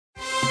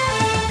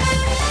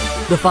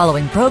The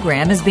following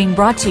program is being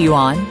brought to you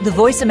on the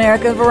Voice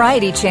America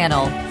Variety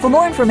Channel. For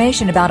more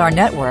information about our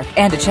network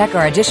and to check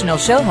our additional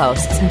show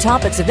hosts and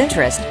topics of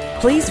interest,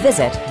 please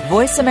visit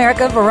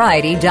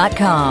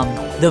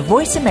voiceamericavariety.com. The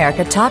Voice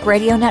America Talk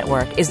Radio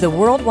Network is the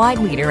worldwide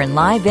leader in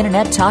live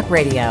Internet talk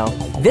radio.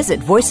 Visit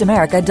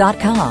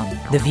voiceamerica.com.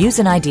 The views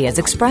and ideas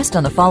expressed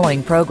on the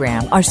following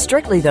program are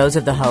strictly those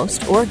of the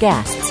host or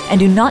guests and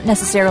do not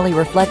necessarily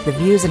reflect the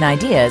views and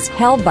ideas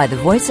held by the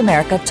Voice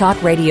America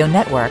Talk Radio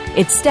Network,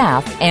 its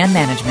staff, and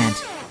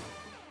management.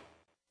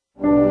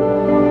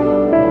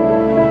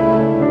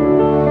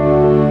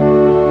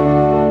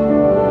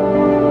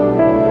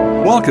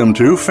 Welcome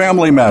to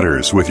Family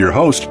Matters with your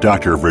host,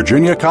 Dr.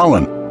 Virginia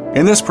Collin.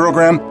 In this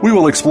program, we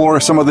will explore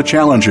some of the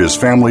challenges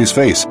families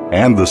face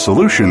and the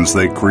solutions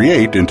they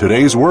create in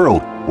today's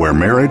world, where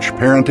marriage,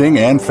 parenting,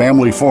 and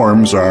family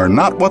forms are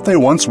not what they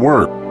once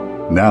were.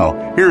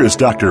 Now, here is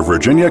Dr.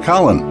 Virginia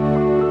Collin.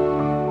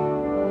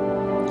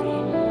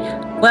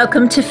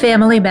 Welcome to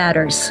Family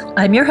Matters.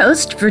 I'm your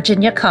host,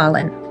 Virginia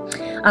Collin.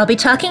 I'll be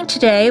talking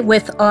today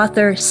with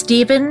author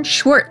Stephen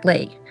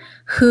Schwertley,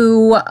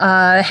 who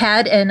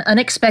had an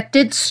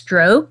unexpected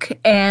stroke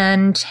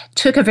and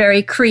took a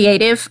very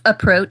creative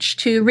approach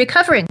to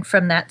recovering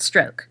from that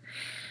stroke.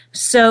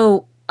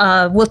 So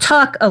we'll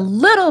talk a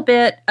little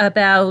bit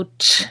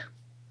about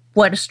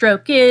what a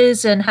stroke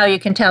is and how you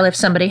can tell if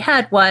somebody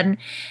had one.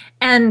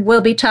 And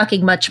we'll be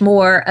talking much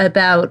more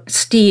about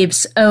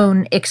Steve's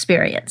own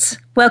experience.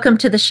 Welcome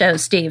to the show,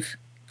 Steve.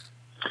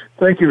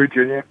 Thank you,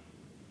 Virginia.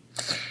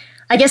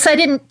 I guess I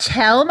didn't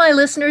tell my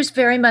listeners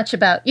very much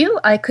about you.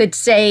 I could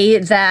say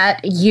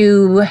that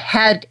you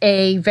had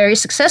a very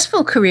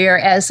successful career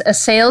as a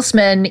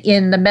salesman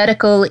in the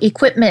medical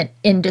equipment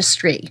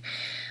industry.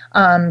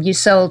 You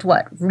sold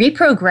what?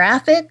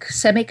 Reprographic,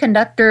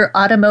 semiconductor,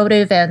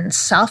 automotive, and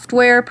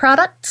software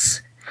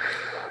products?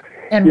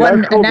 And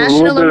won a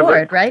national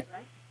award, right?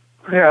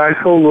 Yeah,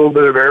 I sold a little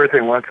bit of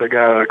everything once I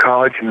got out of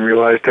college and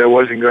realized I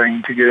wasn't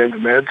going to get into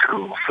med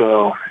school.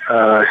 So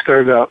I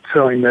started out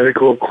selling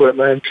medical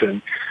equipment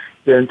and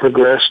then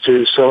progressed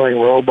to selling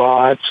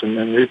robots and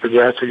then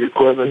reprographic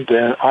equipment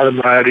and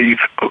automotive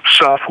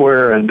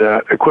software and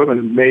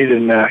equipment made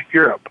in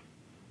Europe.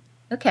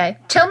 Okay.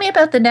 Tell me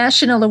about the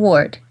national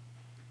award.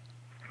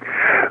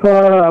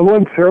 I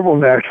won several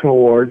national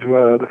awards.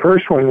 The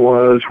first one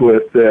was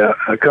with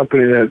a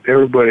company that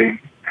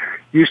everybody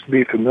used to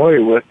be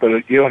familiar with,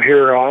 but you don't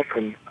hear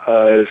often,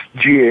 is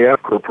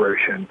GAF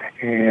Corporation.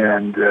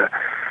 And the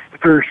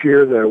first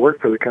year that I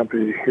worked for the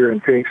company here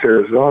in Phoenix,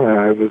 Arizona,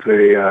 I was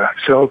a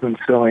salesman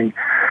selling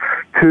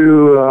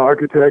to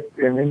architect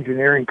and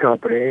engineering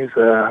companies,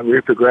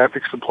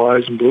 reprographic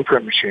supplies and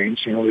blueprint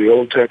machines, the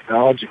old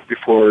technology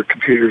before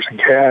computers and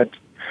CAD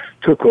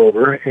took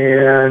over.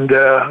 And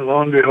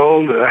lo and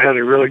behold, I had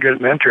a really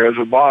good mentor as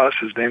a boss.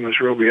 His name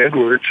was Roby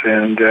Edwards,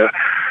 and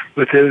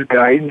with his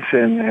guidance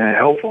and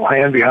helpful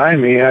hand behind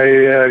me,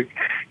 I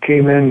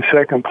came in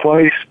second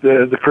place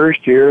the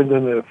first year, and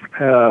then the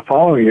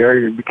following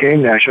year I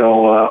became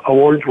national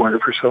awards winner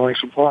for selling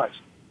supplies.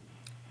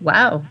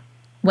 Wow.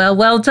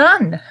 Well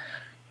done.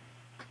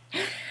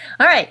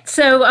 All right,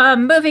 so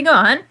moving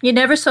on, you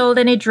never sold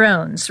any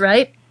drones,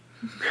 right?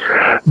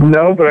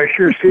 No, but I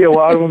sure see a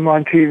lot of them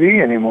on TV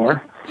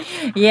anymore.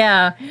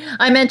 Yeah,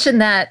 I mentioned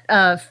that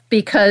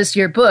because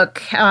your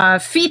book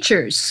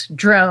features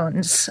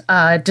drones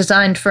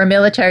designed for a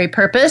military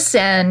purpose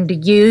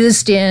and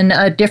used in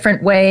a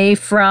different way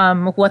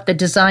from what the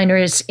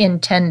designers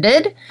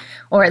intended,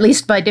 or at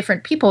least by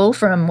different people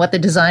from what the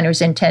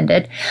designers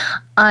intended.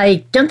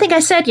 I don't think I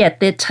said yet,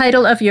 the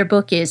title of your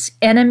book is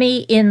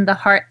Enemy in the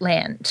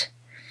Heartland.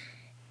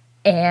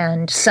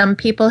 And some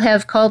people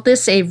have called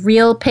this a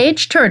real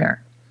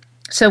page-turner.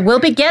 So we'll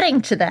be getting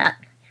to that.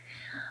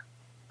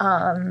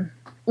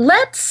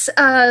 Let's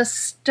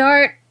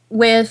start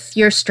with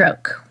your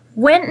stroke.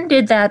 When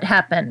did that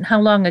happen? How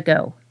long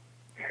ago?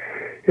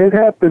 It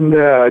happened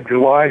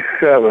July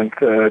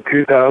 7th,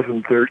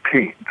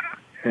 2013.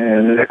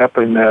 And it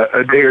happened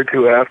a day or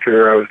two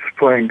after I was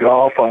playing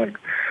golf on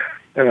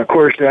and of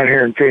course down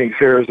here in Phoenix,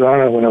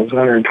 Arizona when I was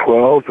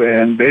 112.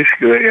 And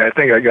basically I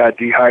think I got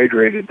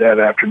dehydrated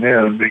that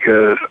afternoon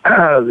because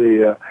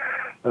the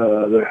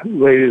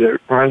lady that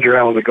runs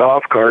around with a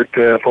golf cart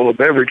full of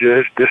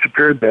beverages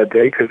disappeared that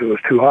day because it was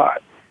too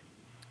hot.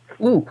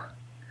 Ooh.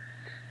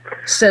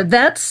 So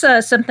that's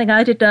something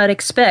I did not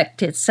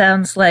expect. It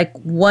sounds like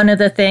one of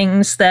the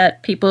things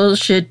that people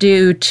should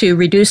do to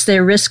reduce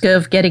their risk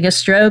of getting a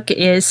stroke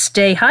is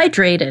stay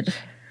hydrated.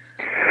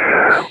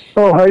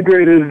 Well,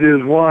 hydrated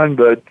is one,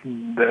 but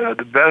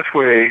the best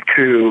way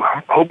to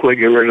hopefully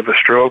get rid of a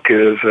stroke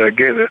is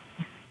get it,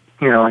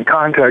 in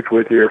contact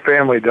with your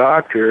family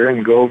doctor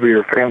and go over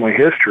your family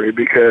history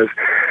because,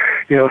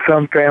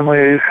 some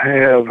families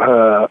have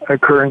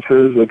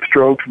occurrences of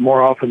strokes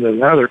more often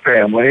than other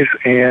families,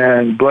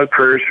 and blood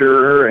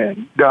pressure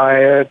and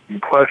diet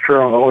and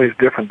cholesterol and all these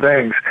different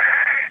things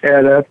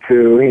add up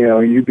to,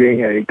 you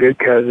being a good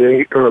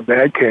candidate or a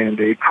bad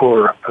candidate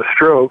for a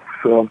stroke.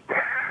 So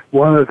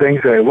one of the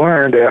things I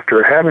learned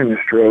after having the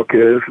stroke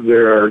is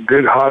there are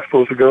good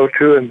hospitals to go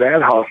to and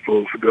bad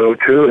hospitals to go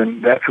to,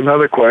 and that's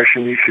another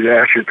question you should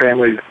ask your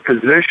family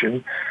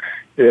physician.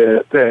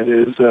 That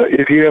is,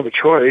 if you have a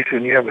choice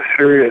and you have a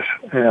serious,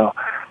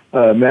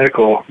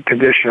 medical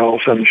condition all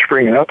of a sudden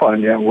springing up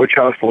on you, which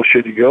hospital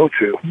should you go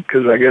to?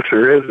 Because I guess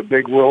there is a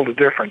big world of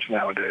difference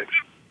nowadays.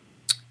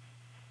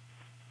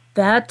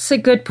 That's a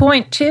good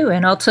point, too,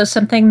 and also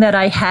something that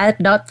I had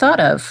not thought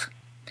of.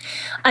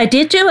 I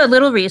did do a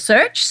little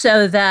research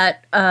so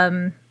that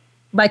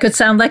I could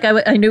sound like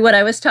I knew what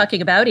I was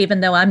talking about,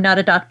 even though I'm not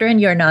a doctor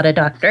and you're not a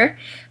doctor.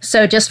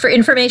 So just for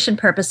information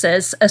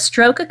purposes, a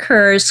stroke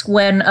occurs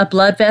when a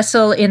blood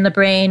vessel in the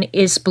brain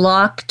is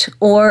blocked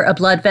or a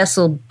blood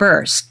vessel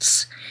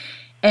bursts.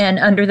 And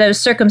under those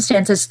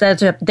circumstances,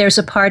 there's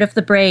a part of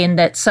the brain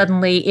that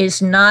suddenly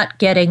is not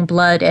getting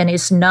blood and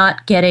is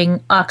not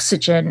getting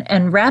oxygen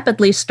and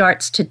rapidly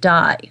starts to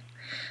die.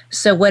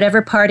 So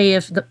whatever part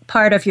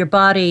of your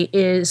body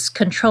is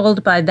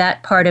controlled by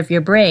that part of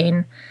your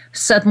brain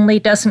suddenly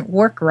doesn't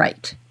work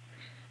right.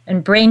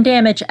 And brain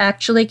damage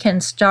actually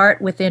can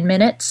start within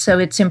minutes, so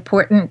it's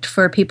important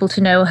for people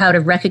to know how to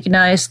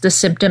recognize the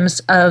symptoms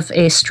of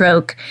a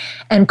stroke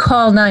and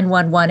call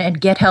 911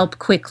 and get help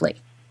quickly.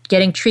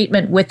 Getting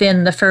treatment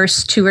within the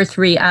first 2 or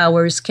 3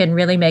 hours can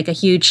really make a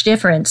huge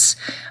difference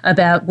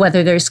about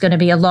whether there's going to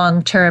be a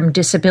long-term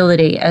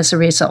disability as a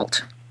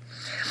result.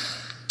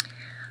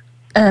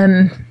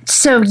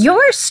 So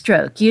your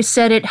stroke, you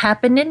said it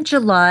happened in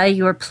July.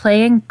 You were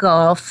playing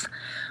golf.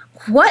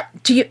 What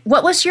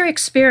was your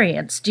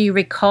experience? Do you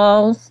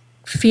recall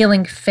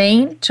feeling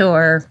faint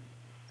or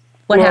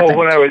what happened?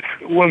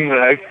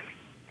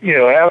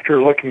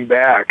 After looking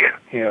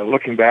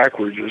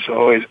backwards is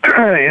always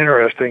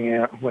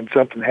interesting when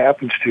something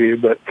happens to you.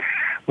 But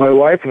my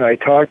wife and I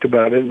talked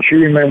about it, and she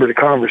remembered a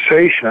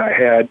conversation I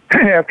had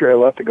after I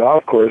left the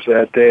golf course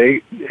that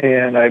day.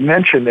 And I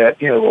mentioned that,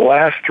 the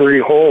last 3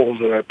 holes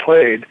that I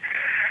played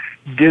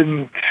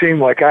didn't seem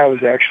like I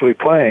was actually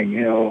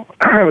playing.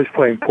 I was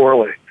playing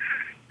poorly.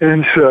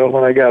 And so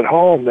when I got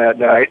home that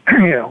night,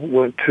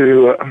 went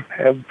to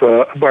have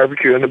a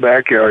barbecue in the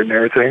backyard and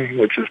everything,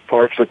 which is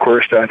par for the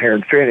course down here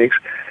in Phoenix.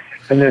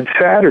 And then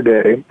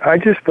Saturday, I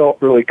just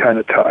felt really kind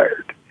of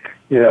tired.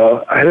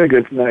 I had a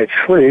good night's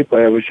sleep,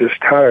 but I was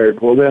just tired.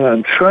 Well, then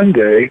on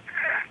Sunday,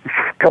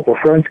 a couple of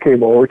friends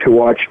came over to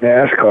watch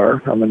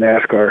NASCAR. I'm a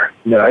NASCAR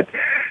nut.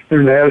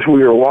 And as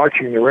we were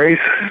watching the race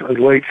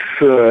late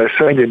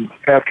Sunday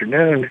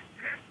afternoon,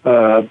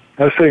 I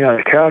was sitting on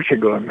the couch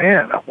and going,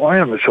 man, why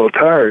am I so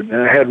tired?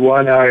 And I had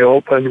one eye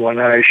open, one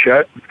eye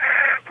shut.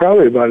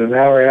 Probably about an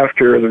hour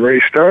after the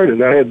race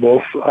started, I had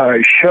both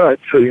eyes shut,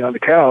 sitting on the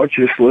couch,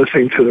 just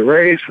listening to the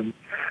race. And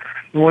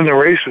when the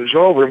race was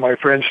over, my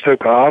friends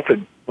took off,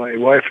 and my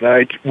wife and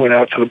I went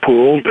out to the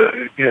pool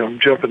to,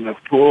 jump in the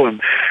pool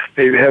and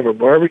maybe have a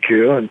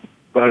barbecue. And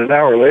about an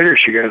hour later,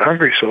 she got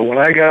hungry. So when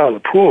I got out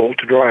of the pool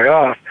to dry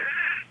off,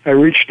 I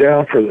reached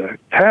down for the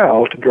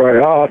towel to dry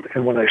off,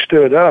 and when I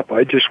stood up,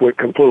 I just went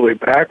completely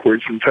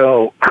backwards and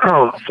fell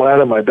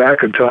flat on my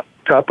back on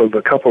top of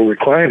a couple of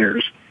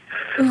recliners.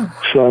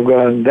 So I'm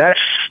going, that's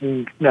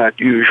not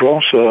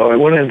usual. So I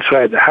went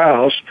inside the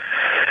house,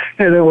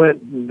 and I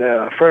went in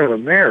front of a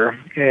mirror,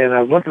 and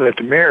I was looking at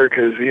the mirror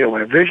because,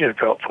 my vision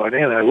felt funny,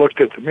 and I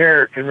looked at the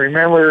mirror, and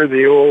remember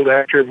the old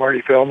actor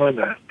Marty Feldman,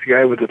 the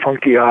guy with the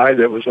funky eye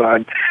that was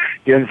on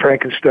Young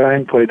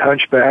Frankenstein, played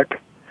Hunchback?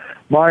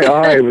 One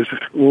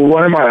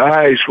of my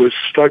eyes was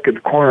stuck in the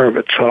corner of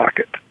its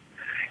socket.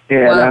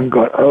 And wow. I'm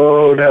going,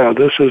 oh no,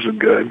 this isn't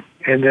good.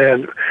 And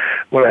then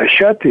when I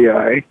shut the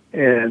eye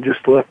and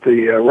just left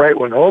the right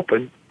one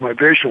open, my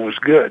vision was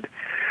good.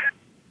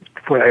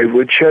 When I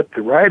would shut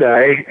the right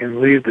eye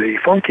and leave the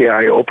funky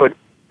eye open,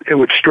 it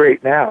would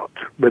straighten out.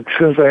 But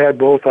since I had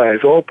both eyes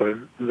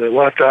open, the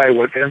left eye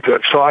went into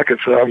its socket,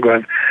 so I'm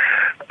going,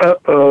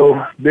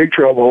 uh-oh, big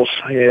troubles.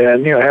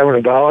 And, having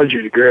a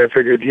biology degree, I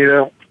figured,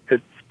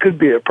 could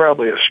be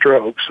probably a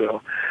stroke.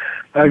 So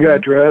I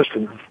got dressed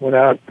and went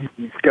out,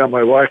 got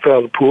my wife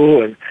out of the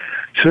pool, and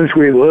since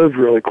we lived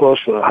really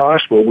close to the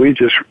hospital, we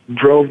just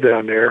drove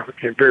down there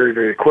very,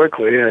 very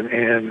quickly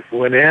and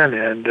went in,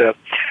 and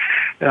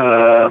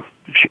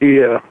she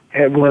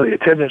had one of the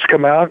attendants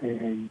come out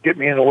and get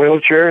me in a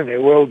wheelchair, and they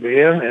wheeled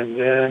me in, and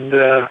then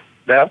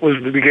that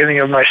was the beginning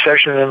of my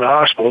session in the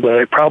hospital, but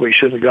I probably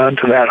shouldn't have gone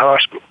to that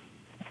hospital.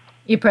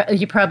 You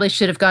probably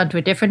should have gone to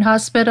a different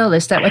hospital?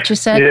 Is that what you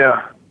said?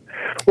 Yeah.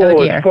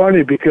 Well, it's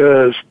funny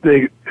because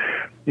they,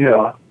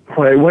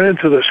 when I went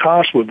into this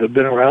hospital that had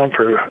been around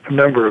for a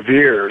number of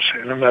years,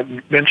 and I'm not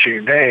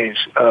mentioning names,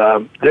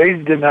 they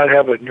did not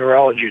have a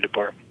neurology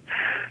department.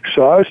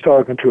 So I was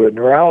talking to a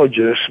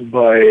neurologist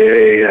by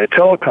a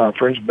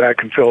teleconference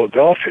back in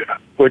Philadelphia,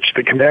 which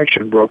the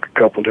connection broke a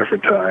couple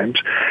different times.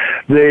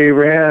 They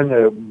ran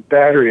a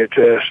battery of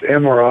tests,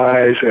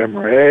 MRIs,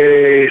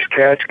 MRAs,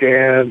 CAT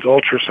scans,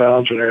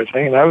 ultrasounds, and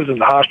everything, and I was in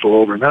the hospital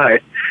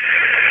overnight.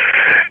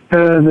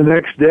 And the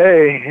next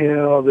day,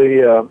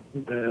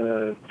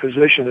 the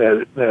physician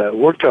that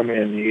worked on me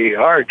in the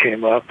ER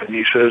came up and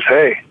he says,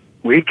 hey,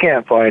 we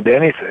can't find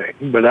anything,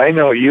 but I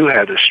know you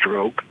had a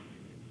stroke.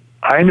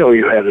 I know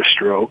you had a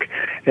stroke.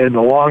 And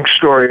the long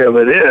story of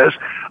it is,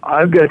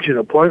 I've got you an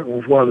appointment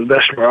with one of the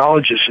best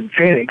neurologists in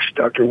Phoenix,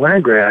 Dr.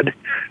 Winograd,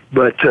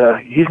 but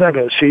he's not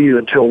going to see you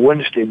until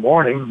Wednesday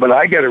morning, but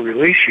I got to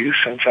release you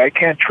since I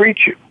can't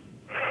treat you.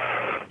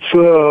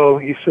 So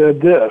he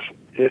said this,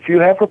 if you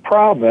have a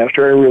problem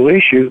after I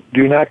release you,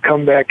 do not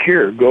come back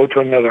here. Go to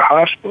another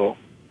hospital.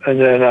 And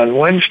then on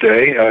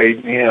Wednesday, I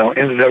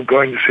ended up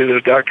going to see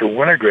this Dr.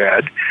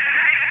 Winograd.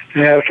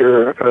 And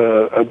after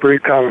a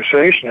brief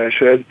conversation, I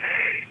said,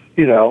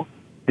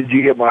 did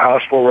you get my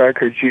hospital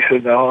records? He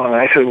said, no. And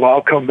I said, well,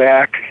 I'll come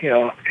back,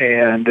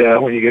 and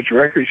when you get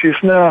your records, he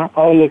said, no,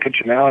 I'll look at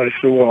you now. And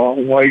I said, well,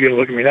 why are you going to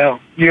look at me now?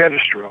 You had a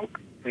stroke.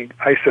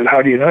 I said,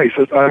 how do you know? He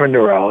said, I'm a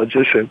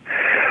neurologist. And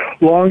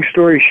long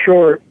story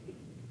short,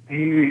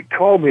 he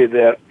told me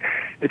that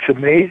it's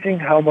amazing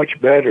how much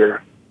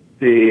better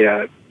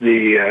the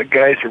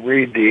guys who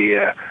read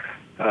the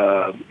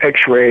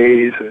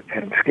X-rays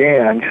and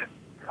scans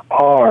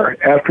are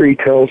after he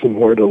tells them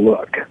where to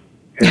look.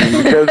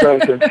 And because I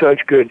was in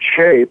such good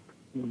shape,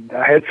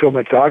 I had so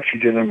much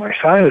oxygen in my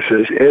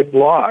sinuses, it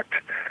blocked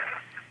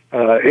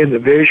in the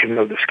vision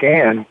of the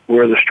scan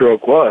where the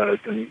stroke was.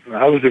 And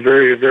I was a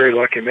very, very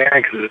lucky man,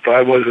 because if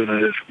I wasn't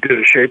in as good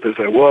a shape as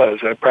I was,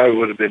 I probably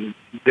would have been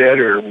dead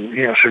or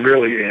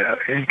severely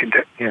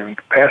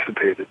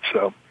incapacitated.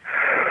 So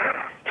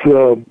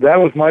that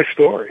was my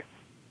story.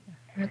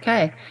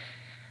 Okay.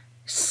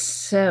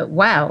 So,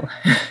 wow,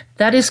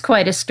 that is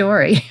quite a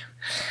story.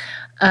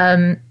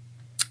 With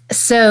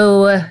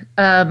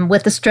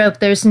the stroke,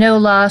 there's no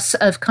loss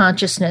of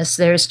consciousness.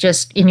 There's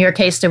just, in your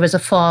case, there was a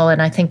fall,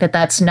 and I think that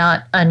that's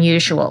not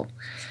unusual.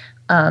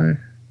 From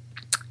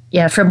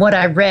what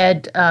I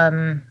read,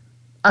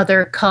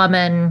 other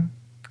common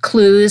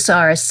clues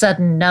are a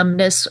sudden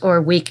numbness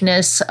or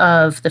weakness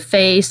of the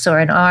face or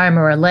an arm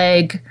or a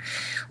leg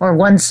or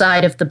one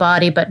side of the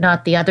body but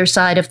not the other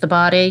side of the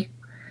body,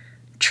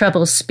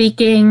 trouble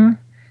speaking,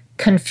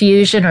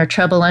 confusion or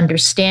trouble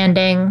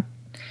understanding.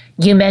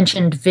 You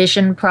mentioned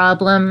vision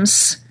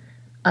problems,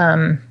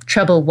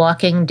 trouble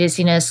walking,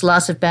 dizziness,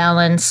 loss of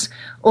balance,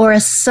 or a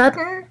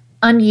sudden,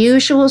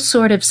 unusual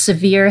sort of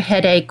severe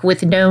headache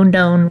with no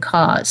known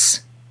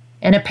cause.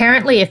 And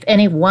apparently, if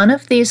any one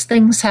of these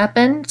things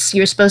happens,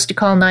 you're supposed to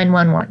call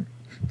 911.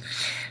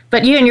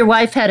 But you and your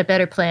wife had a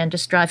better plan,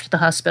 just drive to the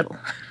hospital.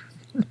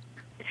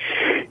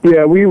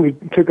 Yeah, we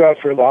took off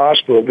for the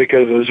hospital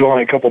because it was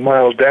only a couple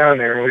miles down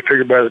there, and we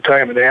figured by the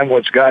time the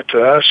ambulance got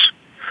to us,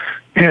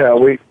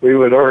 we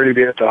would already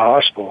be at the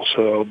hospital.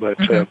 So, but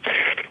the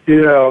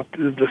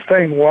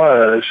thing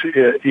was,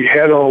 you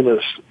had all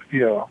this,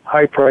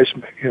 high price,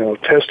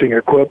 testing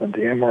equipment,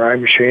 the MRI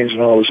machines,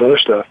 and all this other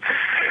stuff.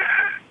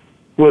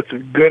 With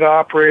good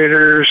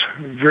operators,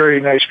 very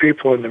nice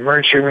people in the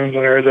emergency rooms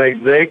and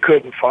everything, they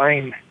couldn't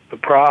find the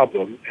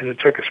problem, and it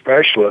took a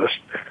specialist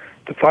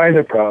to find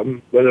the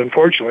problem, but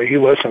unfortunately he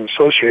wasn't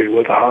associated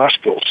with the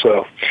hospital.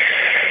 So,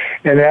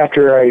 and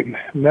after I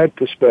met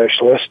the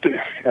specialist,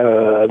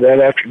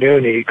 that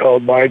afternoon he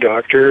called my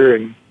doctor,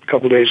 and a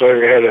couple of days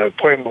later I had an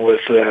appointment with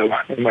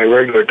my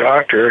regular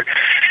doctor.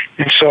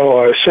 And so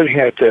I was sitting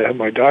at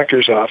my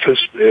doctor's office.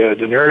 The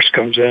nurse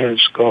comes in and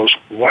goes,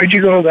 "Why'd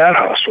you go to that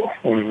hospital?"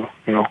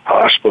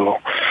 Hospital.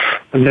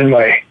 And then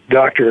my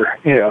doctor,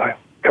 a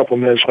couple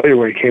of minutes later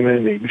when he came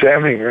in the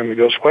examining room, he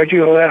goes, "Why'd you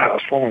go to that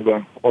hospital?" I'm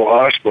going,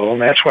 hospital.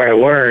 And that's why I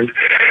learned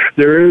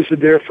there is a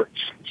difference.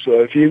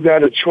 So if you've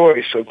got a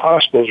choice of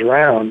hospitals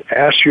around,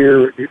 ask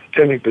your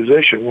attending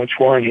physician which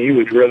one he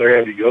would rather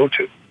have you go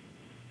to.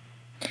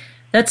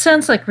 That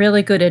sounds like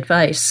really good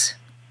advice.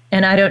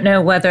 And I don't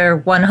know whether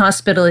one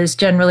hospital is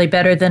generally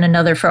better than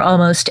another for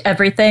almost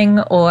everything,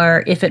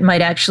 or if it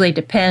might actually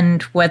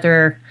depend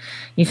whether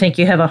you think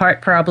you have a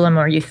heart problem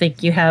or you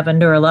think you have a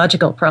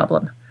neurological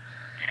problem.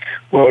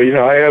 Well,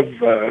 I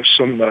have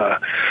some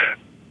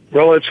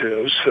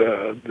relatives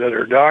that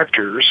are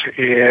doctors,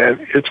 and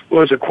it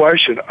was a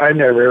question I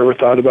never ever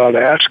thought about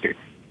asking.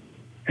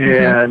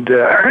 And,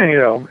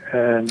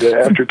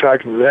 after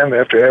talking to them,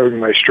 after having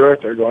my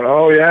stroke, they're going,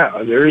 oh,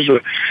 yeah, there's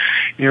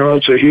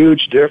it's a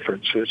huge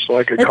difference. It's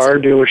like a car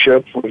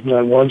dealership with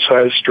on one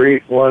side of the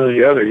street, one on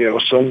the other.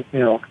 Some,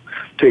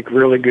 take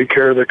really good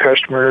care of their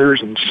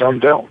customers and some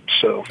don't.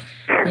 So,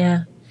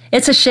 yeah.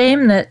 It's a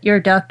shame that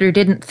your doctor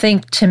didn't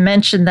think to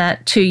mention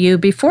that to you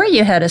before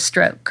you had a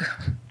stroke.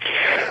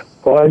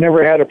 Well, I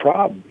never had a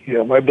problem.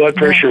 My blood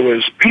pressure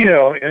was,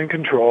 in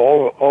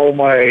control. All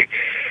my,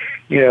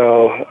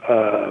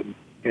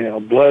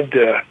 blood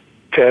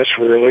tests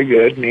were really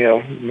good.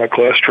 My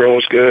cholesterol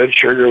was good,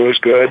 sugar was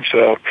good.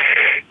 So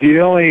the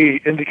only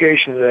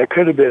indication that I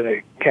could have been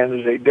a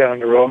candidate down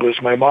the road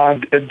was my mom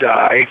did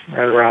die at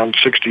around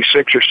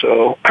 66 or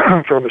so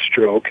from a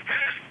stroke.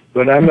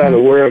 But I'm not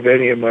aware of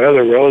any of my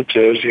other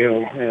relatives,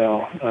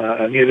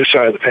 on either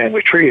side of the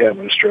family tree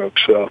having a stroke.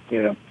 So,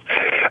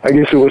 I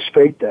guess it was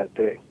fate that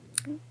day.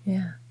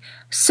 Yeah.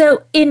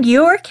 So in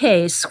your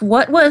case,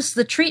 what was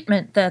the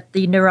treatment that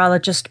the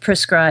neurologist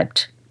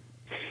prescribed?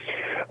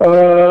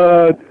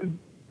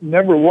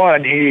 number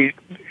one, he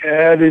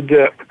added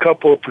a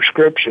couple of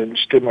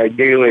prescriptions to my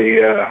daily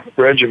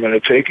regimen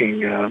of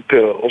taking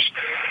pills.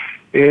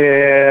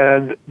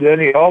 And then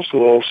he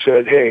also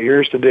said, hey,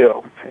 here's the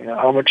deal.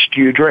 How much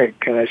do you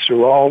drink? And I said,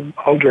 well,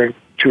 I'll drink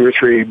 2 or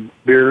 3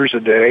 beers a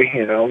day,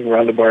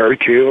 around the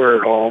barbecue or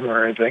at home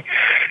or anything.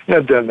 And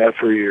I've done that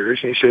for years.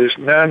 And he says,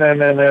 no,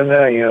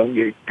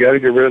 you got to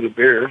get rid of the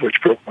beer,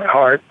 which broke my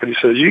heart. But he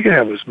says, you can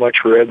have as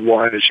much red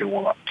wine as you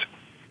want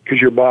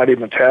because your body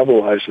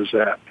metabolizes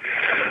that.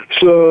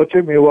 So it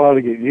took me a while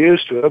to get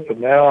used to it, but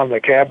now I'm a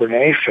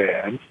Cabernet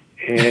fan.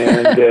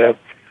 And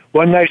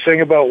one nice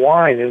thing about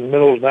wine, in the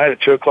middle of the night at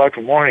 2 o'clock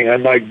in the morning,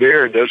 unlike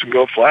beer, it doesn't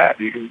go flat.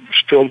 You can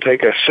still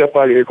take a sip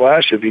out of your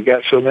glass if you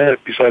got some in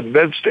it beside the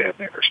bedstand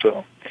there.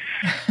 So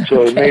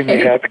It made me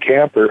a happy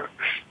camper.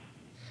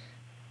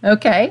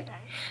 Okay.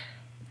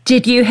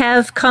 Did you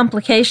have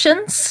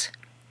complications?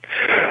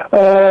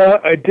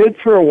 I did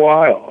for a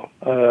while.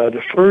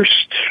 The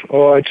first,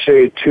 I'd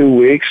say 2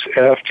 weeks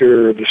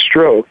after the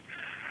stroke,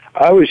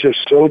 I was just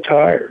so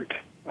tired.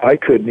 I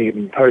couldn't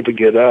even hardly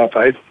get up.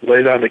 I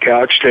laid on the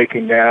couch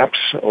taking naps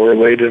or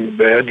laid in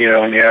bed,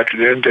 in the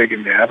afternoon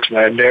taking naps, and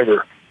I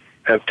never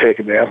have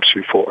taken naps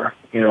before,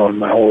 in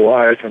my whole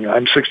life. And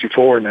I'm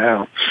 64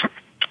 now.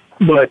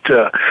 But,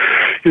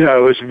 I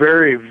was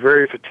very,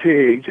 very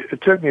fatigued. It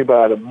took me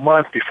about a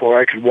month before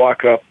I could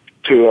walk up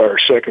to our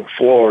second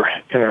floor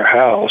in our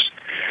house.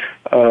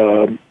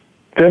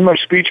 Then my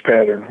speech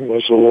pattern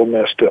was a little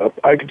messed up.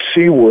 I could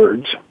see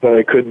words, but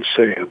I couldn't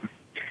say them.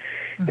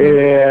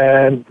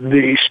 And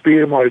the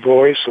speed of my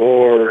voice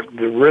or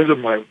the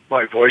rhythm of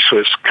my voice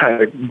was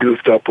kind of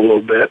goofed up a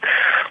little bit.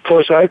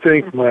 Plus, I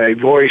think my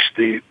voice,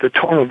 the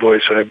tone of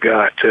voice I've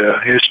got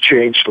has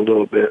changed a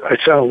little bit. I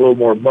sound a little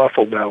more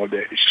muffled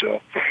nowadays.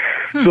 So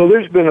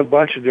there's been a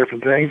bunch of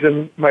different things,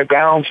 and my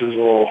balance is a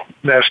little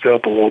messed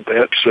up a little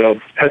bit. So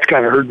that's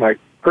kind of hurt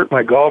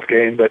my golf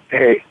game. But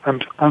hey,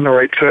 I'm on the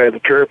right side of the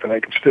turf, and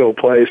I can still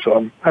play.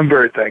 So I'm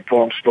very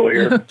thankful I'm still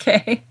here.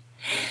 Okay.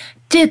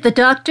 Did the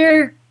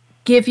doctor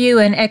give you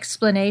an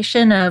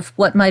explanation of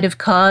what might have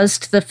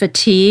caused the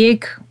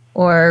fatigue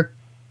or,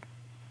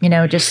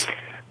 just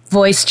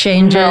voice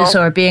changes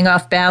or being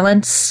off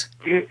balance?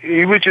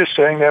 He was just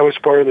saying that was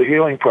part of the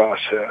healing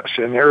process,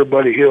 and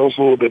everybody heals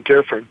a little bit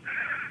different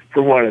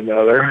from one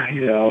another,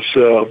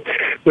 so.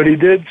 But he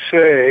did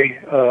say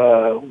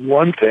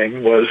one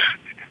thing was,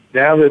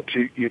 now that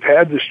you've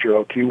had the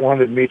stroke, he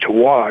wanted me to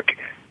walk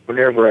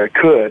whenever I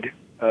could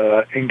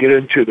and get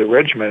into the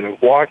regimen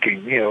of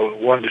walking,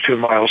 1 to 2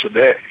 miles a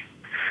day.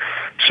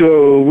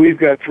 So we've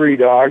got 3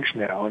 dogs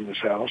now in this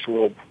house,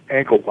 little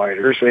ankle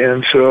biters,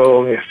 and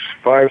so it's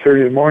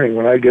 5:30 in the morning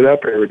when I get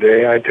up every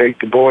day. I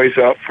take the boys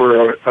out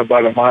for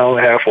about a 1.5 mile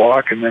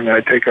walk, and then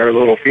I take our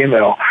little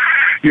female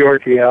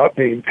Yorkie out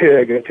named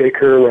Pig. I take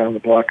her around the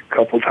block a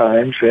couple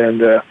times,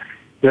 and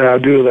then I'll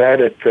do that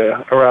at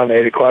around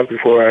 8 o'clock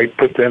before I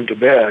put them to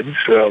bed.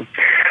 So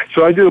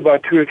I do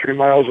about 2 or 3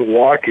 miles of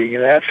walking,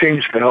 and that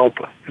seems to help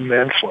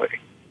immensely.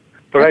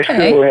 But I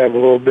still have a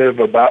little bit of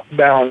a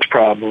balance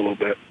problem a little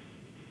bit.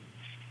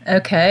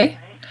 Okay.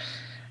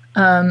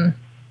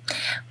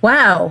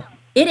 Wow.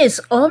 It is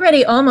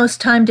already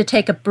almost time to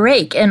take a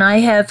break, and I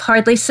have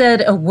hardly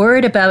said a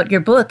word about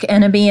your book,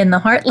 Enemy in the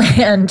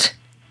Heartland.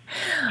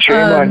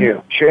 Shame on you.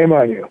 Shame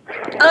on you.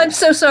 I'm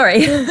so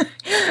sorry.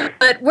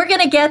 But we're going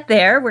to get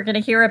there. We're going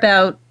to hear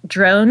about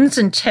drones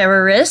and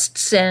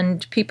terrorists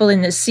and people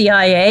in the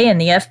CIA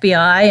and the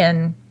FBI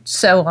and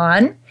so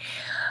on.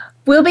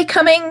 We'll be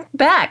coming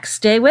back.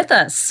 Stay with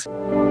us.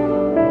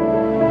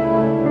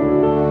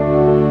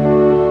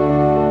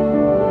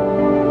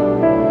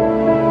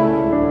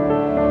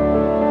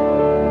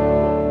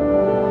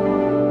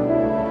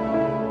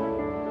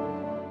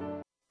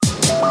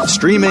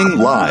 Streaming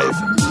live,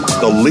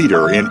 the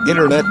leader in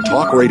Internet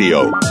Talk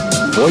Radio,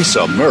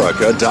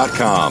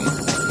 VoiceAmerica.com.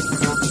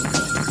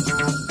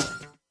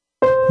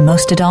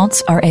 Most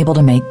adults are able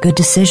to make good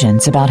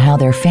decisions about how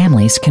their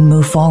families can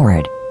move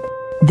forward.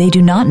 They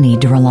do not need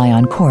to rely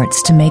on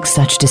courts to make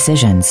such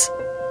decisions,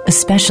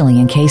 especially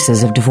in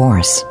cases of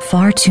divorce.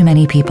 Far too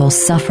many people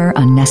suffer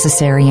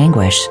unnecessary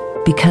anguish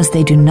because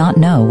they do not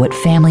know what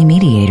family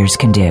mediators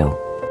can do.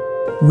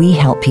 We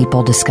help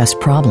people discuss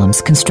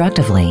problems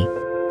constructively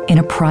in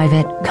a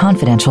private,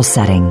 confidential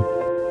setting.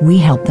 We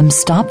help them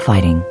stop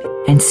fighting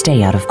and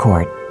stay out of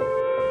court.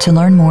 To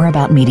learn more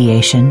about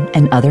mediation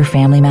and other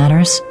family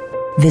matters,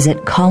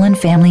 visit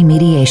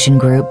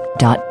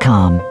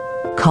CollinFamilyMediationGroup.com.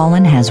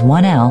 Collin has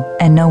 1 L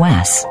and no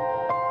S.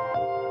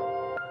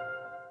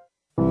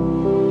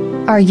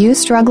 Are you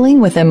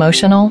struggling with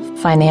emotional,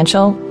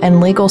 financial,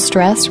 and legal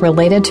stress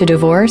related to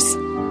divorce?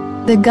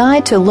 The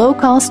Guide to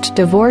Low-Cost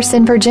Divorce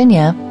in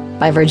Virginia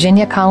by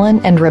Virginia Collin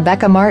and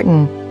Rebecca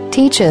Martin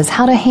teaches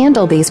how to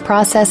handle these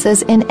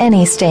processes in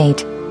any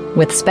state,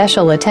 with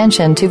special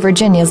attention to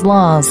Virginia's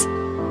laws.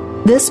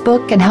 This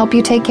book can help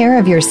you take care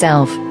of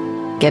yourself,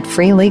 get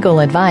free legal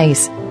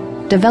advice,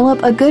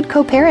 develop a good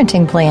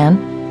co-parenting plan,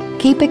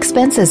 keep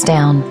expenses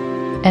down,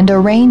 and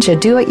arrange a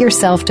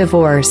do-it-yourself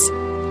divorce.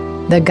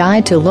 The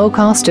Guide to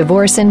Low-Cost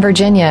Divorce in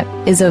Virginia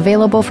is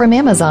available from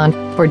Amazon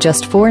for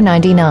just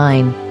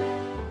 $4.99.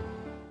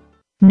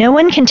 No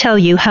one can tell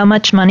you how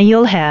much money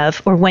you'll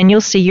have or when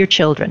you'll see your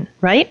children,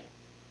 right?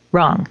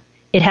 Wrong.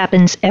 It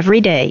happens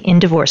every day in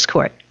divorce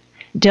court.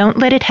 Don't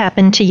let it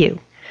happen to you.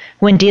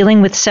 When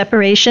dealing with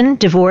separation,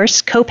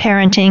 divorce,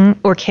 co-parenting,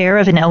 or care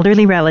of an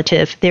elderly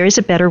relative, there is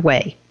a better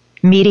way.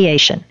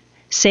 Mediation.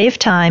 Save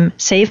time,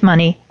 save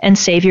money, and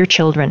save your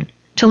children.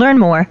 To learn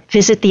more,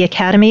 visit the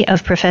Academy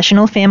of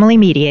Professional Family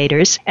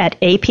Mediators at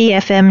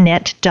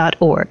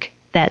apfmnet.org.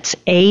 That's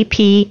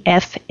apfmnet.org.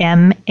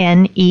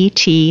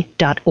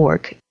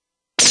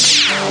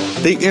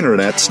 The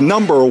Internet's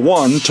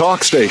 #1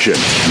 talk station.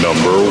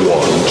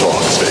 #1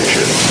 talk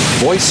station.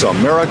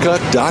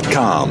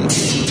 VoiceAmerica.com.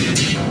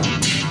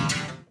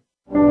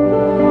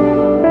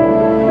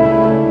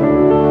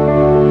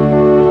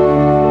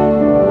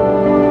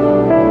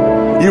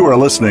 You are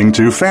listening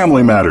to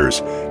Family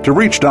Matters. To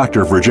reach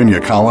Dr. Virginia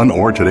Collin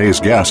or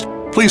today's guest,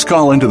 please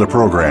call into the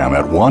program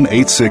at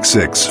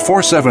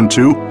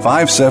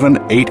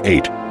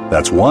 1-866-472-5788.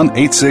 That's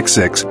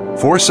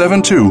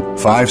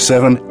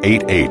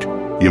 1-866-472-5788.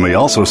 You may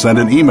also send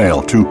an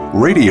email to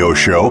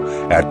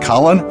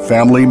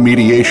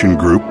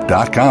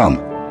radioshow@collinfamilymediationgroup.com.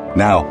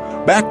 Now,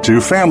 back to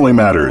Family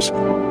Matters.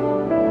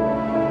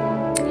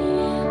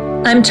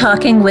 I'm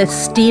talking with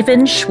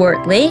Stephen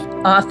Schwertley,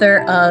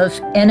 author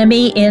of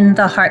Enemy in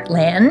the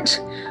Heartland,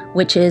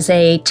 which is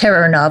a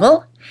terror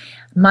novel.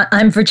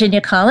 I'm Virginia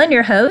Collin,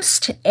 your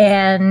host,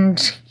 and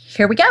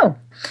here we go.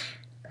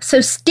 So,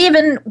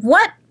 Stephen,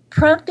 what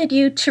prompted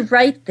you to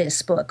write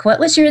this book? What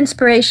was your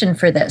inspiration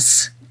for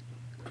this?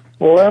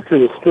 Well, after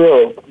the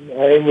stroke,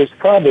 it was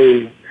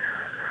probably,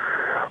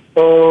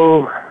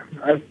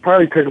 I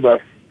probably took about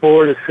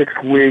 4 to 6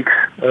 weeks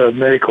of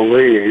medical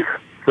leave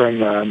from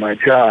my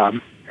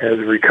job as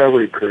a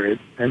recovery period.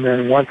 And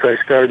then once I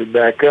started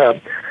back up,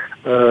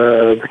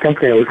 the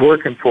company I was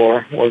working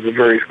for was a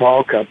very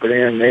small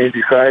company, and they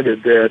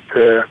decided that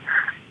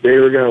they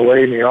were going to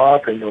lay me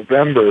off in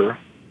November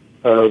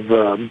of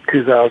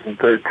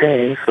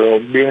 2013. So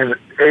being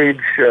age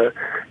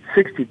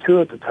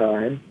 62 at the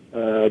time,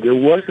 there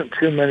wasn't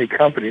too many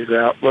companies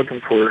out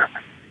looking for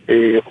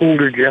a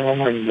older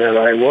gentleman that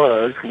I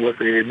was with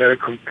a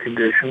medical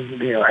condition,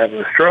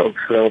 having a stroke.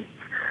 So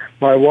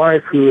my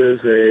wife, who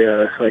is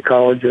a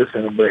psychologist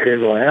and a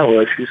behavioral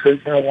analyst, she says,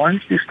 why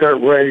don't you start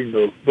writing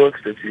those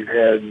books that you've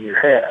had in your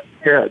head?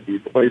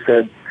 You've always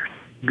had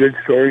good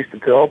stories to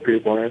tell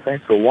people and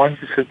everything, so why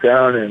don't you sit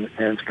down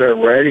and start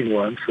writing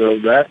one? So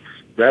that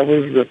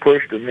was the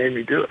push that made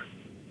me do it.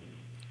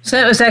 So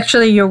it was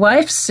actually your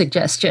wife's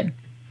suggestion.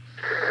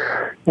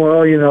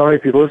 Well,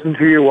 if you listen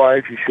to your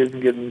wife, you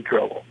shouldn't get in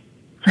trouble.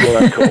 That's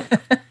what I'm told.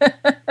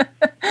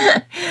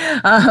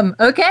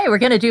 Okay, we're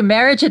going to do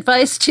marriage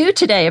advice too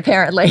today,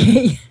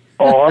 apparently.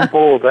 Oh, I'm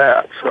full of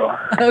that. So.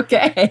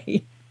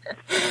 Okay.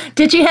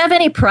 Did you have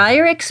any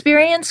prior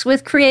experience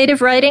with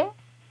creative writing?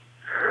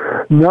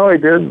 No, I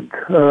didn't.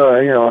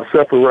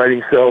 Except for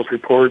writing sales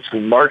reports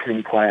and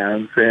marketing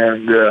plans,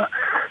 and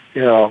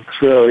so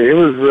it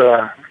was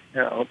the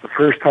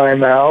first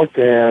time out,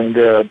 and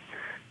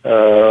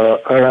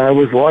I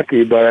was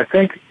lucky. But I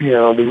think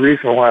the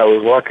reason why I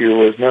was lucky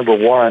was, number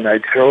one, I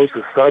chose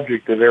a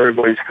subject that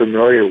everybody's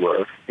familiar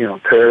with,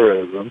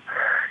 terrorism.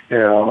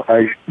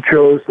 I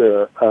chose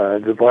a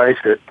device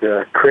that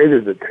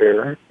created the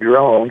terror,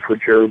 drones,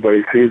 which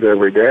everybody sees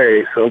every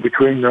day. So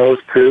between those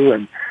two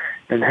and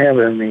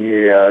having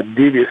the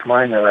devious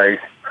mind that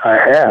I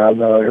have,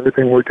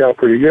 everything worked out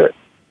pretty good.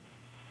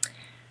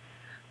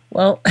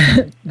 Well,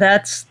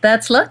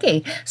 that's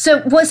lucky.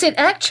 So was it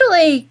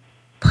actually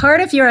part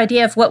of your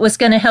idea of what was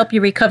going to help you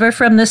recover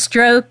from the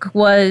stroke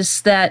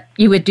was that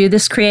you would do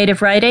this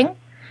creative writing?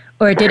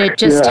 Or did it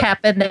just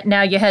happen that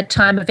now you had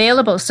time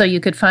available so you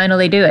could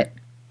finally do it?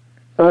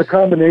 A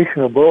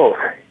combination of both.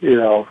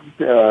 In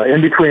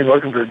between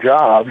looking for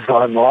jobs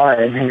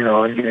online,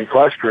 and getting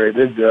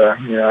frustrated,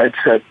 I'd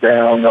sit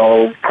down,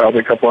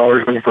 probably a couple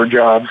hours looking for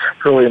jobs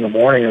early in the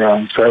morning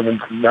around 7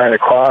 to 9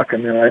 o'clock,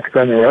 and then I'd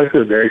spend the rest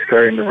of the day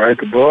starting to write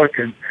the book.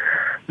 And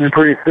then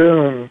pretty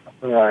soon,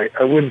 I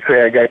wouldn't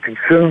say I got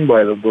consumed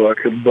by the book,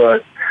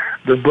 but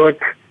the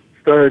book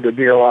started to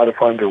be a lot of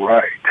fun to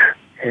write.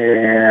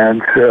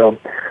 And so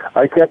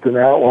I kept an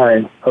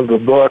outline of the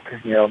book,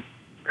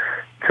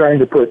 trying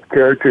to put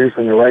characters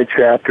in the right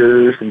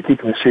chapters and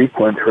keeping the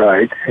sequence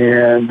right.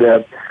 And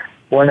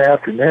one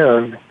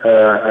afternoon,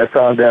 I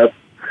found out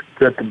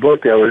that the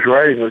book I was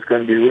writing was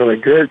going to be really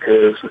good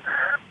because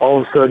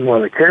all of a sudden one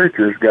of the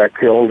characters got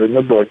killed in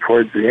the book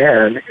towards the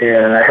end,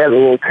 and I had a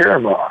little tear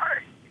in my eye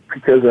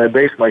because I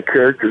based my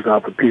characters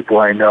off of people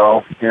I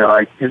know.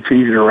 It's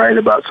easy to write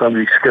about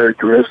somebody's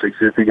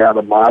characteristics if you got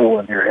a model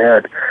in your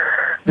head.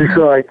 And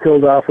so I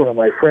killed off one of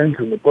my friends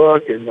in the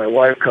book, and my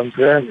wife comes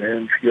in,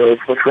 and she goes,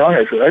 "What's wrong?"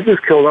 I said, "I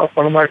just killed off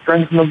one of my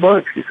friends in the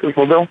book." She says,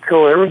 "Well, don't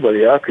kill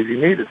everybody out because you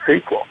need a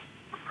sequel."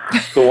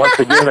 So once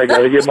again, I got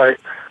to give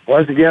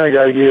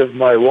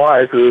my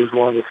wife, who's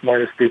one of the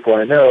smartest people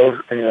I know,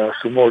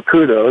 some more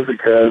kudos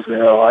because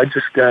I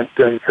just got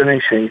done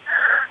finishing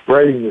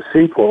writing the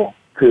sequel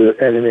to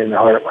Enemy in the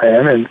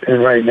Heartland,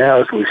 and right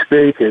now, as we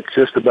speak, it's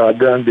just about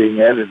done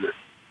being edited.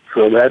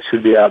 So that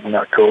should be out in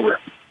October.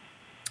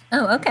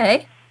 Oh,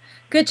 okay.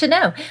 Good to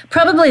know.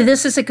 Probably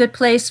this is a good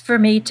place for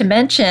me to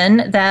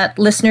mention that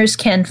listeners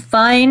can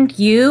find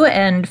you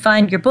and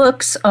find your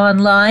books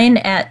online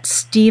at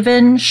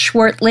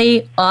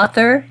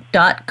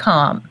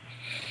StephenSchwertleyAuthor.com.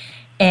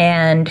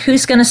 And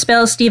who's going to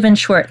spell Stephen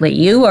Schwertley,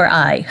 you or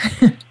I?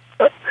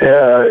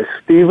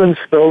 Stephen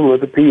spelled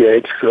with a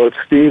PH, so it's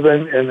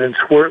Stephen and then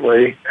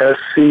Schwertley,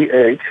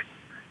 SCHWER,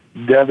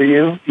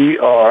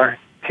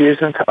 T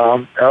as in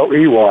Tom,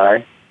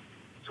 LEY.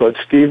 So it's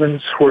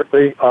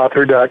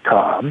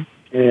StephenSchwertleyAuthor.com.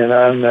 And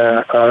on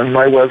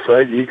my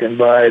website, you can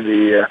buy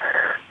the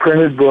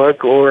printed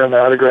book or an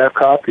autographed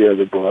copy of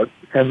the book.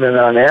 And then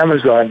on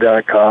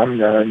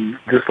Amazon.com,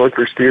 just look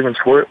for Stephen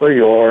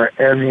Schwertley or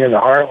Enemy in the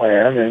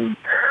Heartland, and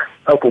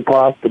up will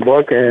pop the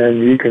book,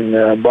 and you can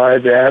buy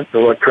that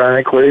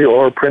electronically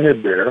or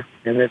printed there.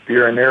 And if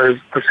you're an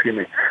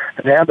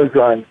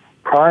Amazon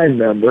Prime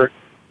member,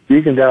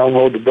 you can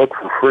download the book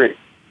for free.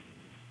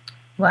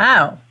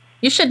 Wow.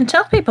 You shouldn't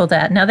tell people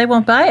that. Now they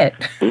won't buy it.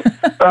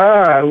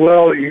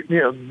 Well,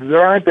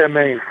 there aren't that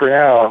many for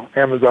now,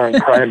 Amazon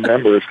Prime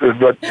members,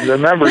 but the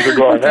numbers are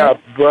going up.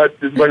 But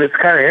it's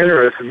kind of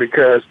interesting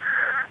because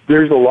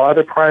there's a lot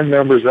of Prime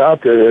members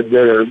out there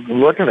that are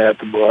looking at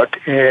the book,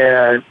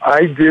 and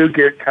I do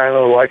get kind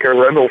of like a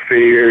rental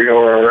fee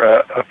or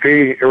a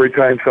fee every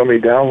time somebody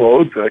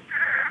downloads it.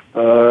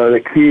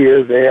 The key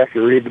is they have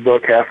to read the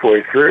book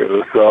halfway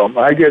through. So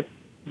I get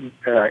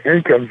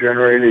income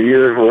generated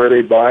either where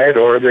they buy it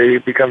or they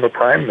become a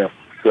Prime member.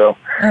 So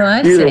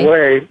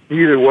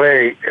either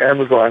way,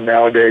 Amazon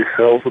nowadays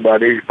sells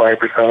about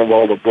 85% of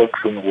all the books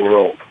in the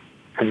world.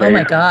 Oh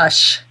my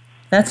gosh,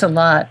 that's a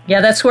lot. Yeah,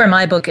 that's where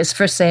my book is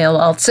for sale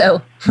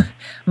also.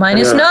 Mine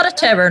is not a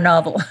terror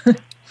novel.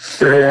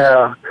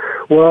 Yeah.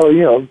 Well,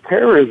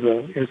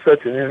 terrorism is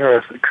such an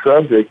interesting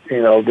subject,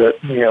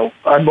 that,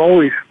 I'm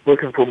always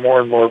looking for more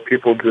and more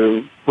people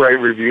to write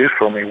reviews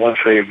for me once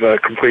they've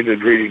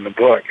completed reading the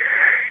book.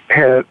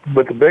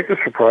 But the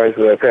biggest surprise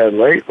that I've had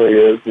lately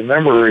is the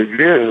number of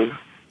reviews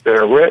that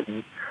are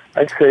written.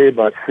 I'd say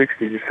about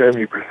 60 to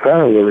 70%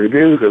 of the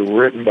reviews are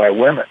written by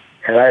women.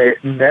 And I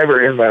never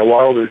in my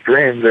wildest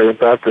dreams ever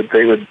thought that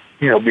they would,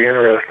 be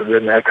interested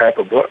in that type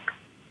of book.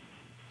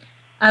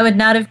 I would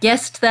not have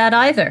guessed that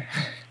either.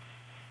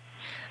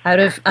 I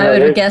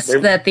would have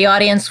guessed that the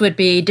audience would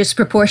be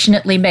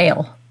disproportionately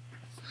male.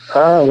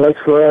 Oh, that's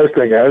what I was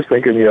thinking. I was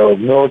thinking,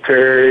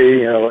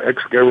 military,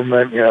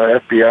 ex-government,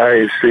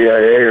 FBI,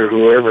 CIA, or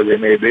whoever they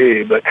may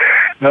be. But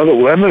the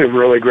women have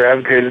really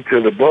gravitated to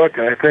the book,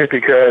 and I think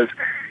because,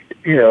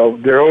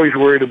 they're always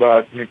worried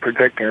about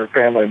protecting their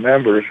family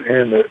members,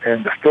 and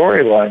the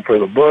storyline for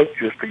the book,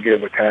 just to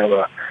give a kind of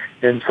a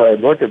inside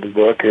look at the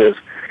book, is,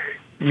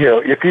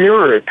 if you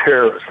were a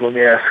terrorist, let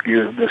me ask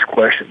you this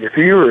question. If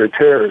you were a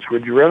terrorist,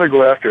 would you rather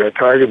go after a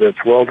target that's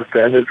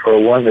well-defended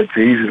or one that's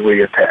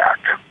easily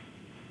attacked?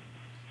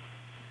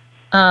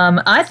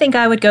 I think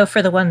I would go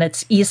for the one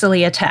that's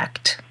easily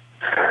attacked.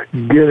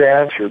 Good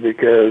answer,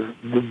 because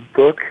the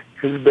book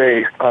is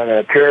based on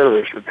a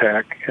terrorist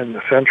attack in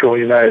the central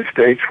United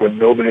States when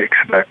nobody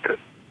expected.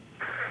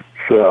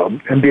 So,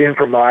 and being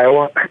from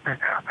Iowa,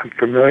 I'm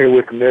familiar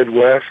with the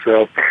Midwest,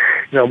 so,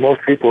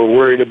 most people are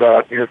worried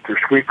about if their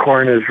sweet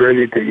corn is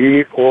ready to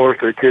eat or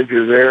if their kids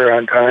are there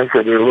on time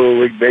for their Little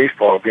League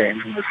baseball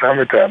games in the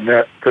summertime.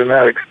 They're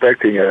not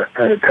expecting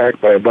an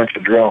attack by a bunch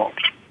of drones.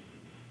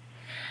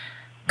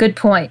 Good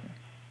point.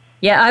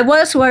 Yeah, I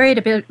was worried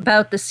a bit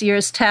about the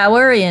Sears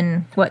Tower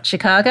in,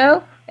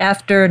 Chicago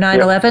after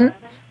 9/11,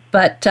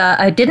 but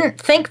I didn't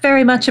think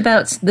very much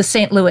about the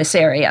St. Louis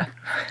area.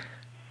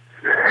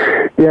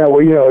 Yeah,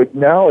 well,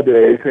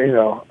 nowadays,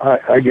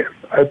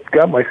 I've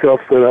got myself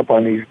set up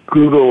on these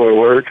Google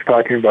alerts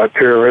talking about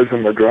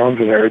terrorism or drones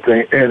and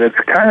everything, and it's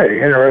kind of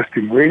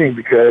interesting reading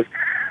because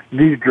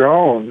these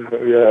drones,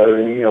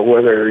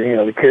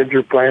 whether, the kids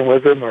are playing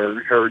with them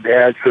or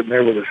dad sitting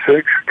there with a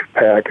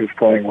six-pack is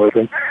playing with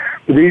them,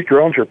 but these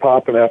drones are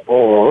popping up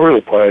all over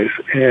the place,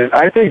 and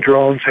I think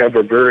drones have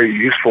a very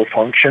useful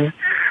function.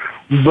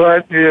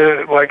 But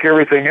like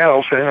everything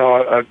else,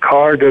 a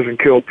car doesn't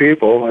kill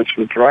people. It's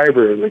the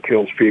driver that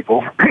kills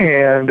people.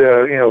 And,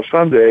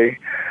 someday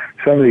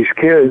some of these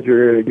kids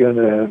are going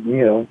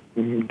to,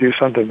 do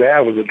something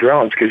bad with the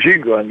drones. Because you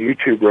can go on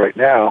YouTube right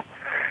now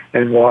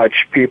and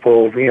watch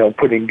people,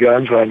 putting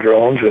guns on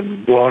drones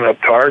and blowing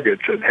up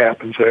targets. It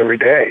happens every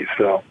day.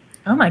 So,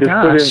 oh my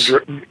gosh!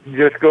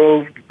 Just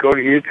go to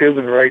YouTube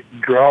and write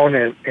drone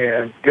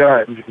and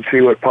guns and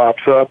see what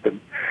pops up. And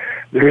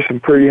there's some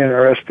pretty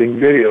interesting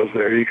videos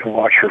there you can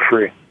watch for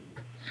free.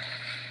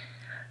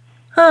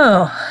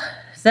 Oh,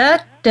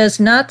 that does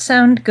not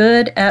sound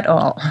good at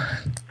all.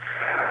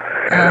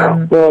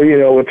 Well,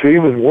 what's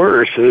even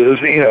worse is,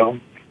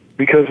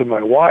 because of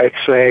my wife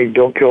saying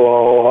don't kill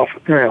all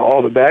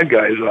the bad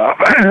guys off,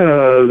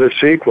 the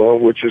sequel,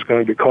 which is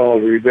going to be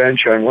called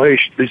Revenge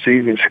Unleashed, is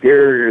even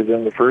scarier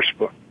than the first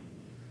book.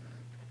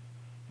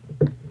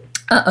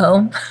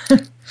 Uh-oh.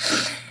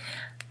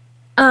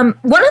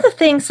 One of the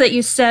things that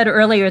you said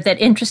earlier that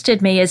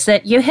interested me is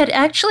that you had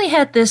actually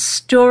had this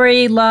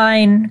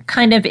storyline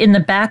kind of in the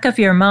back of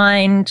your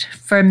mind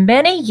for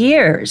many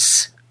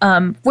years.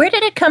 Where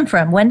did it come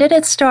from? When did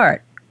it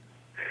start?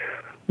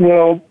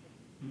 Well,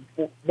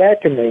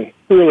 back in the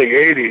early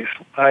 80s,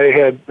 I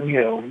had,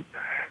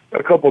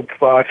 a couple of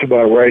thoughts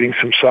about writing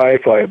some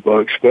sci-fi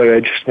books, but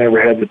I just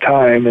never had the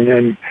time. And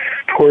then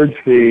towards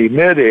the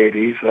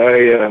mid-80s,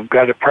 I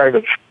got a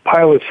private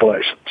pilot's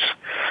license.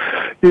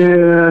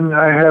 And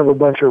I have a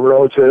bunch of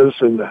relatives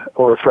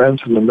or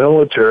friends in the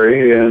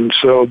military, and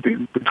so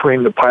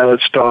between the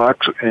pilot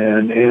stocks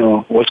and,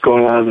 what's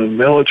going on in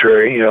the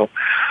military,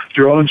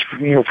 drones,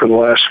 for the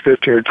last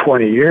 15 or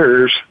 20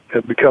 years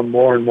have become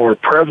more and more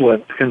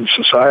prevalent in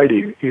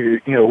society,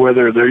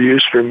 whether they're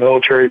used for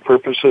military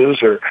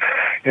purposes or,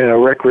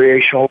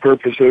 recreational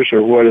purposes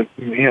or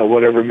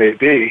whatever it may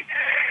be.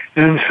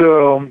 And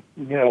so,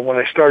 when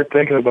I started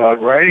thinking about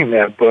writing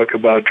that book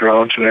about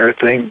drones and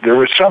everything, there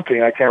was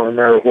something, I can't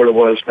remember what it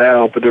was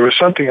now, but there was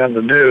something on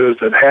the news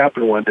that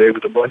happened one day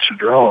with a bunch of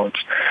drones.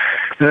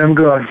 And I'm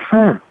going,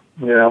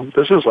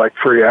 this is like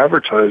free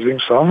advertising,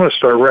 so I'm going to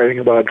start writing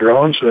about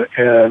drones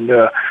and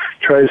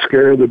try to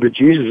scare the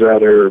bejesus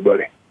out of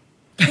everybody.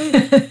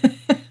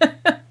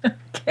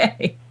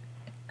 Okay.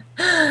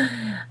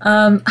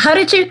 How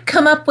did you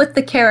come up with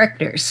the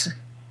characters?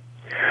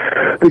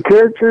 The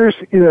characters,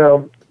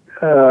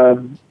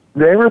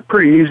 they were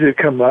pretty easy to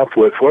come up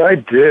with. What I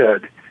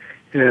did,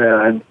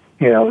 and,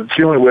 it's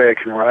the only way I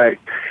can write,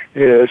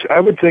 is I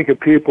would think of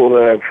people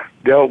that I've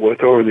dealt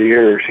with over the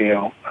years,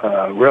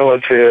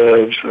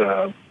 relatives,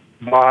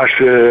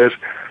 bosses,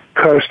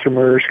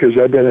 customers, because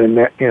I've been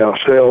in,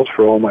 sales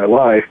for all my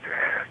life.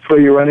 So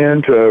you run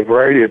into a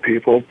variety of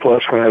people.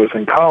 Plus, when I was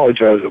in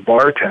college, I was a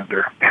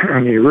bartender,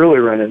 and you really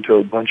run into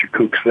a bunch of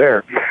kooks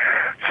there.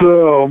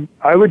 So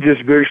I would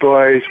just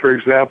visualize, for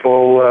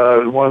example,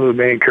 one of the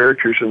main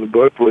characters in the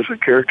book was a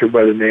character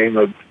by the name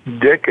of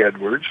Dick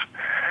Edwards,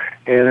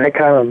 and I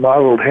kind of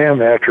modeled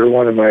him after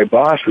one of my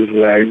bosses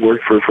that I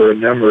worked for a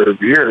number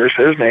of years.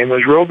 His name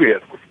was Roby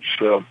Edwards.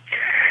 So,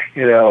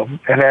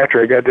 and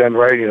after I got done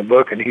writing the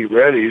book and he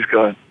read it, he's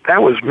going,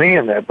 that was me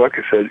in that book.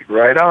 I said,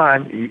 right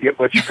on, you get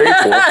what you pay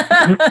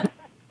for.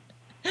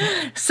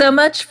 So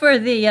much for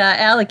the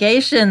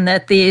allegation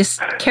that these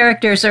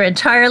characters are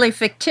entirely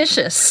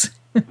fictitious.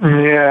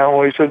 Yeah,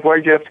 well, he said,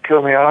 why'd you have to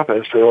kill me off? I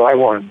said, well, I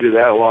wanted to do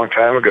that a long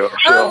time ago.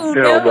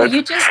 So,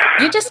 you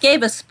just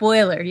gave a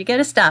spoiler. You got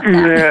to stop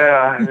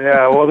that.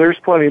 Yeah. Well, there's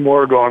plenty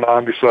more going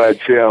on besides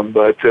him,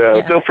 but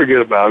they'll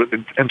forget about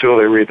it until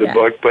they read the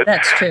book. But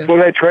that's true. What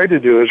I tried to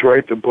do is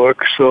write the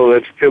book so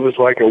that it was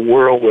like a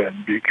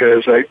whirlwind,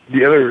 because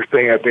the other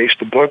thing I based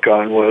the book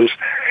on was,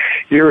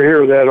 you ever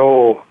hear of that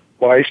old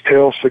wise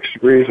tale, 6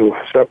 degrees of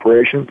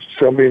separation?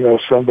 Somebody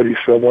knows somebody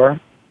somewhere.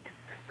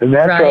 And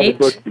that's how the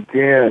book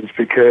begins,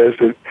 because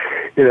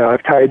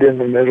I've tied in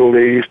the Middle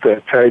East,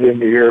 I've tied in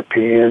the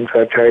Europeans,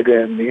 I've tied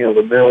in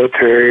the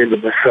military, the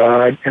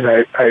Mossad, and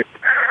I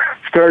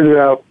started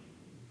out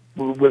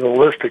with a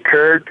list of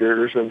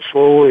characters, and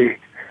slowly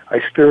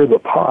I stir the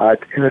pot,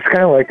 and it's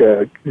kind of like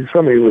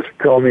somebody was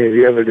telling me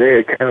the other day,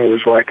 it kind of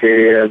was like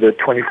the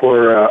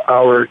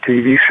 24-hour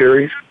TV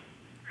series.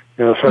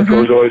 Something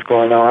was always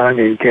going on,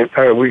 and you can't,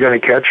 are we going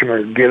to catch them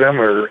or get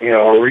them, or,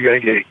 are we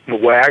going to get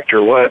whacked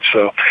or what?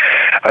 So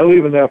I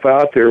leave enough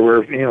out there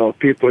where,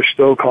 people are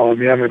still calling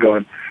me up and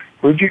going,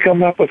 where'd you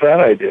come up with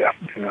that idea?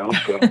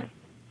 So.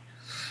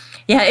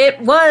 Yeah, it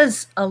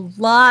was a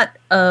lot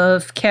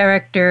of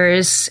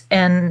characters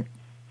and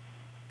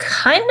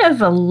kind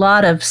of a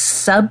lot of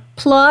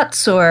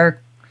subplots or,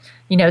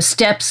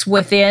 steps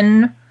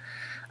within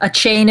a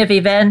chain of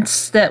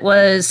events that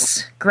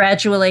was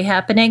gradually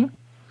happening.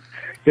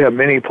 Yeah,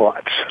 mini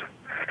plots.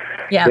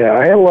 Yeah,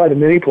 I had a lot of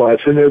mini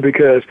plots in there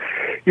because,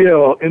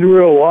 in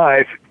real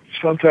life,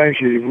 sometimes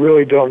you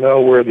really don't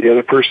know where the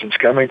other person's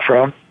coming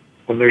from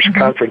when there's a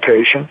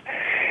confrontation.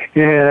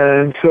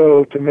 And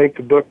so to make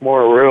the book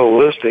more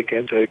realistic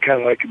and to kind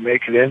of like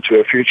make it into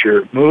a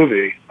future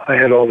movie, I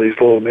had all these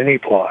little mini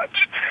plots,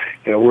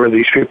 where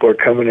these people are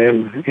coming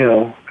in,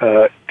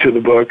 to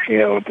the book,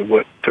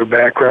 what their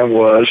background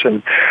was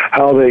and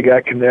how they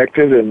got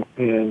connected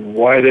and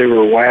why they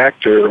were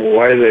whacked or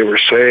why they were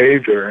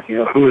saved or,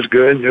 who was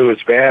good and who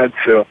was bad.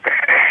 So,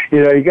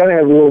 you got to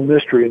have a little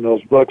mystery in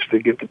those books to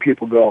get the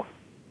people going.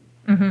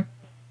 Mm-hmm.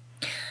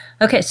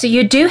 Okay, so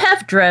you do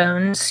have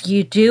drones.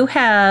 You do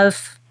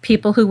have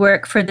people who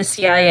work for the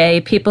CIA,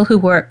 people who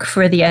work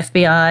for the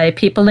FBI,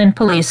 people in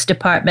police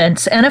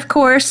departments, and of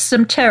course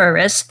some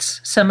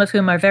terrorists, some of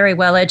whom are very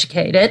well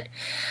educated.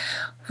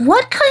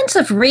 What kinds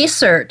of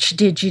research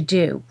did you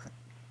do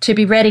to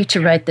be ready to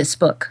write this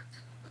book?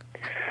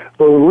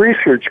 Well, the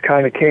research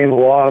kind of came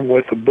along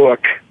with the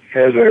book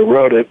as I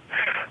wrote it,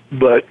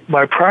 but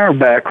my prior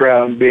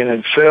background being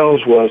in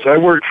sales was I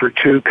worked for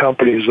 2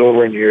 companies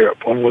over in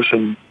Europe. One was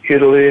in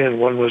Italy and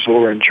one was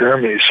over in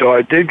Germany. So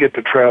I did get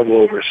to travel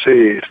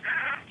overseas.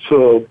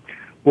 So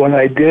when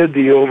I did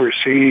the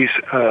overseas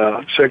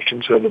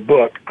sections of the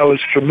book, I was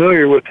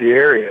familiar with the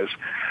areas,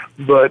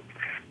 but,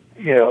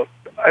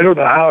 I don't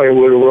know how I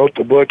would have wrote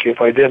the book if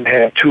I didn't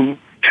have two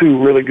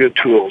really good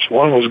tools.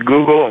 One was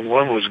Google and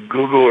one was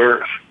Google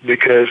Earth,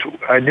 because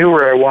I knew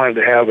where I wanted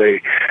to have a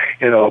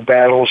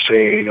battle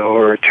scene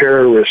or a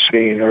terrorist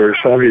scene or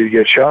somebody to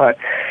get shot.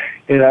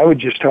 And I would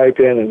just type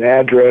in an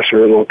address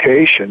or a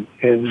location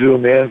and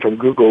zoom in from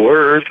Google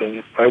Earth. And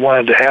if I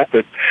wanted to have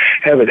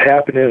it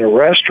happen in a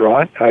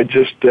restaurant, I'd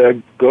just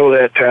go to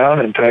that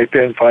town and type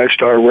in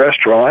 5-star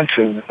restaurants,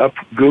 and up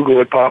Google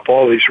would pop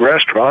all these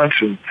restaurants.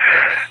 And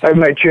I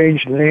might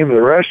change the name of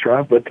the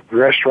restaurant, but the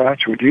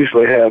restaurants would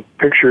usually have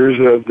pictures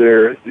of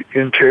their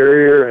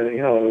interior and,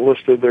 a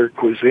list of their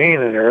cuisine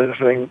and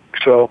everything.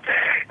 So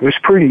it was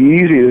pretty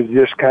easy to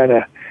just kind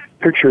of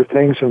picture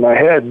things in my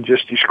head and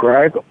just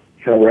describe them.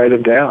 Write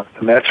them down.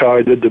 And that's how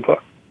I did the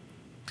book.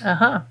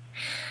 Uh-huh.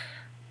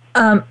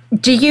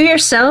 Do you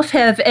yourself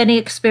have any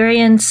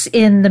experience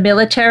in the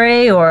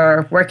military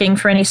or working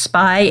for any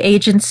spy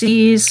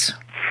agencies,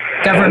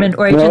 government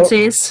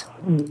agencies?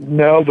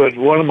 No, but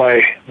one of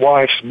my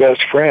wife's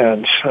best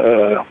friends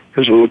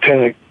is a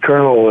lieutenant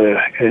colonel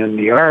in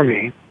the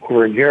Army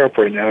over in Europe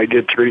right now. He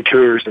did 3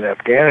 tours in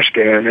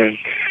Afghanistan,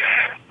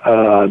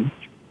 and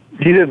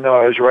he didn't know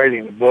I was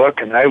writing the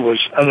book, and I was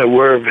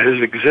unaware of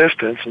his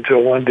existence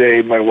until one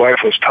day my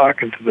wife was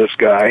talking to this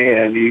guy,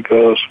 and he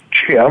goes,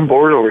 "Gee, I'm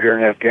bored over here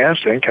in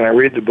Afghanistan. Can I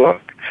read the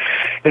book?"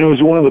 And it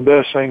was one of the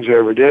best things I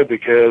ever did,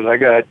 because I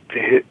got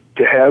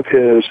to have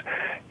his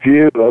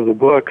view of the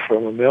book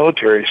from a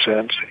military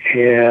sense,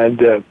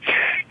 and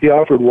he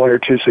offered 1 or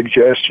 2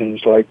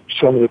 suggestions, like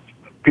some of the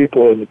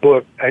people in the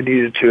book I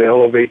needed to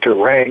elevate their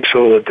rank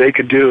so that they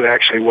could do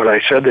actually what I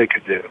said they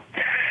could do.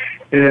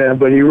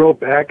 But he wrote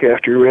back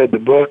after he read the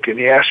book, and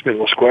he asked me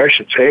those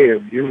questions. Hey,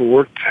 have you ever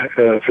worked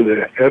for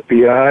the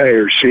FBI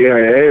or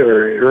CIA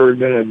or ever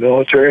been in the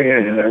military?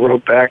 And I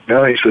wrote back,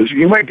 no. He says,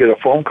 you might get a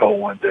phone call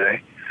one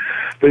day.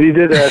 But he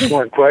did ask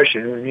one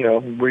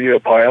question, were you a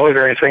pilot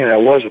or anything? And I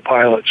was a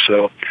pilot.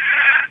 So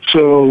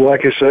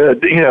like I said,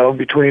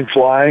 between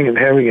flying and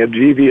having a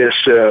devious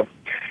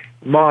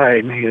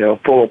mind,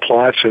 full of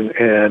plots and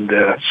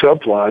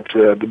subplots,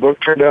 the book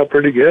turned out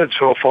pretty good.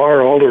 So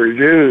far, all the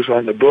reviews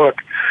on the book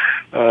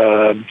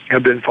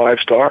have been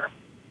 5-star.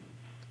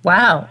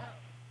 Wow,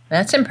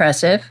 that's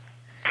impressive.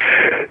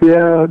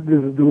 Yeah,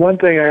 the one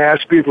thing I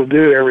ask people to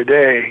do every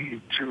day,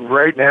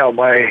 right now,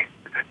 my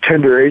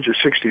tender age of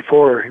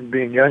 64,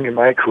 being young in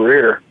my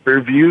career,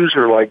 reviews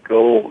are like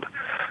gold.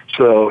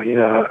 So,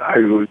 I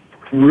would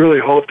really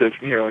hope that,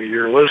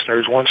 your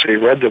listeners, once they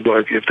read the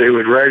book, if they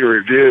would write a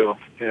review,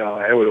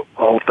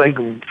 I'll thank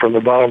them from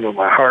the bottom of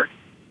my heart.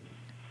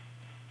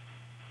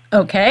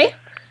 Okay.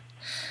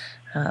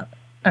 All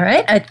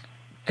right.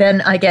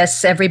 Then I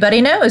guess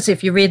everybody knows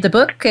if you read the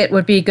book, it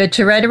would be good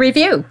to write a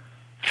review.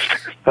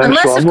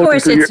 Unless, of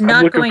course, it's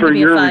not going to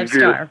be a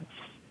 5-star.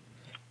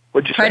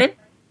 What'd you say? Pardon?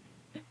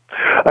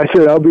 I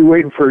said I'll be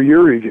waiting for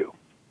your review.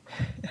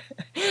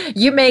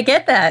 You may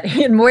get that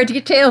in more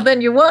detail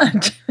than you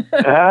want.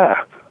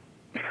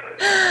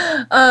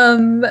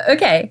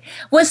 Okay.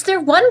 Was there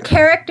one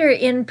character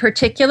in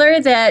particular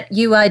that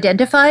you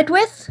identified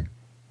with?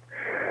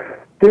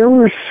 There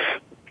were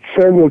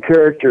several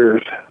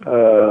characters.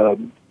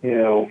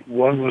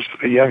 One was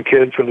a young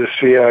kid for the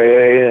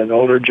CIA, an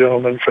older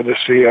gentleman for the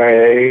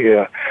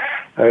CIA,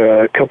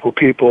 a couple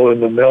people in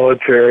the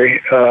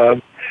military.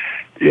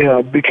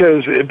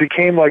 Because it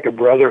became like a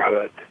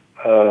brotherhood.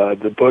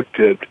 The book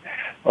did.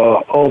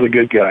 All the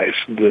good guys,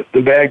 the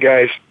bad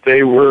guys,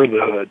 they were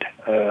the hood.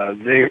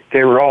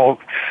 They were all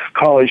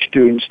college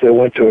students that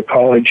went to a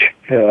college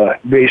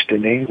based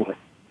in England.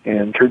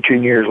 And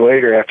 13 years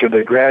later, after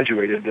they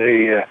graduated,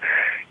 they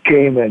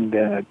came and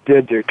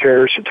did their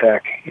terrorist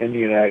attack in the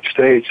United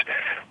States.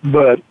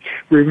 But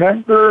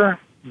remember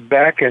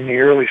back in the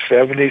early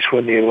 70s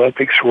when the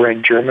Olympics were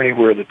in Germany,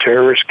 where the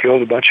terrorists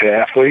killed a bunch of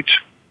athletes?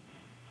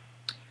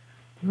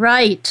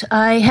 Right.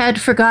 I had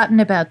forgotten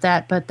about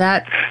that, but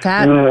that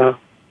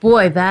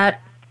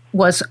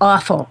was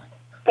awful.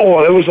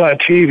 Oh, it was on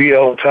TV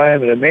all the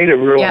time, and it made a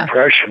real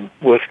impression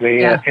with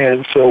me. Yeah.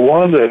 And so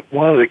one of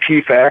the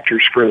key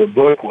factors for the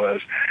book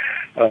was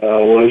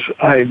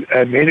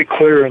I made it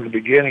clear in the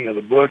beginning of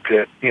the book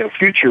that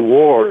future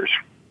wars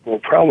will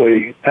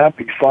probably not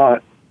be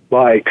fought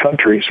by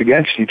countries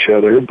against each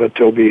other, but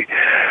they'll be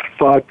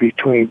fought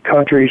between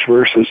countries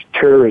versus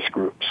terrorist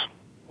groups,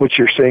 which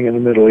you're seeing in the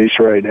Middle East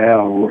right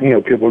now.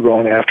 People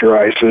going after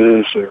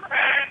ISIS, or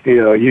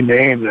you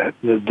name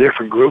the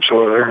different groups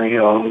over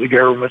there. The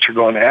governments are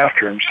going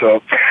after them.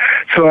 So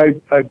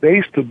I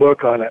based the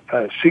book on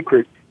a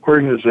secret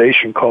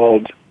organization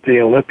called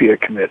the Olympia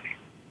Committee,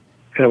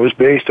 and it was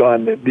based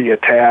on the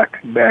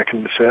attack back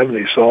in the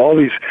 70s. So all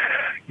these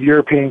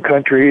European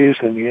countries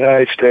and the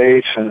United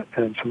States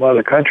and some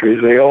other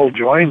countries, they all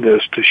joined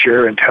this to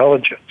share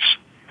intelligence.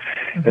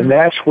 Mm-hmm. And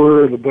that's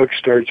where the book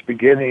starts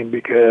beginning,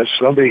 because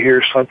somebody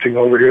hears something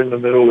over here in the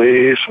Middle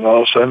East, and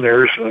all of a sudden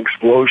there's an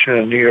explosion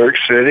in New York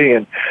City,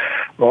 and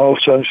Well, all of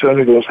a sudden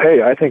somebody goes,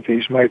 hey, I think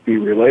these might be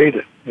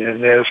related.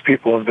 And as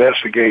people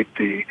investigate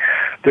the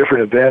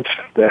different events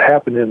that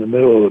happened in the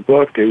middle of the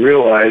book, they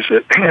realize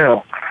that,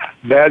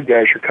 bad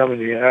guys are coming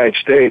to the United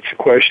States. The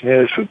question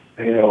is,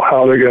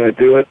 how they're going to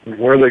do it and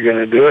where they're going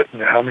to do it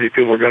and how many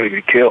people are going to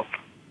get killed.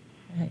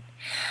 Right.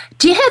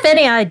 Do you have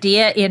any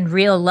idea in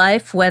real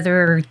life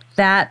whether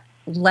that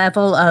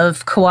level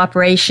of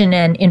cooperation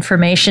and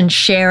information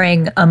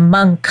sharing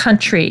among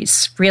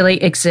countries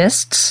really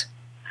exists?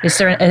 Is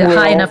there a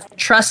high enough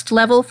trust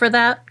level for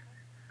that?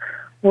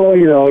 Well,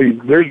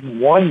 there's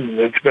one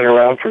that's been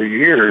around for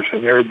years,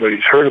 and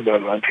everybody's heard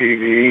about it on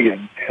TV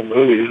and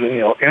movies.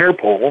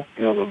 Interpol,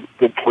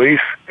 the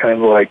police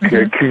kind of like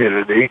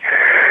community.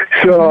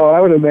 So I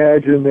would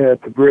imagine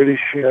that the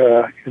British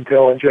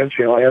intelligence,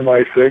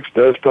 MI6,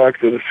 does talk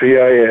to the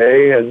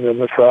CIA, and the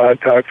Mossad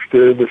talks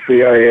to the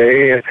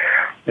CIA, and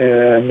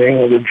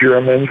the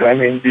Germans. I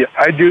mean,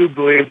 I do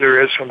believe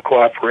there is some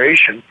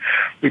cooperation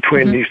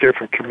between these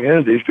different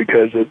communities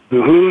because it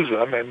behooves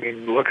them. I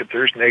mean, look at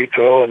there's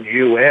NATO and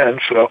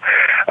UN, so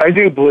I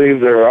do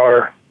believe there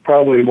are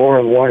probably more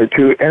than one or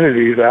two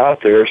entities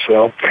out there.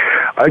 So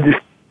I just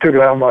took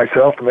it on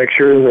myself to make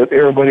sure that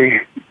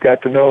everybody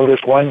got to know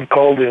this one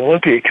called the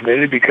Olympia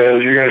Committee,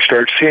 because you're going to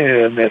start seeing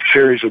it in that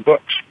series of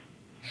books.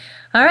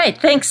 All right.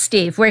 Thanks,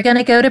 Steve. We're going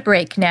to go to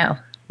break now.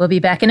 We'll be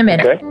back in a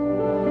minute. Okay.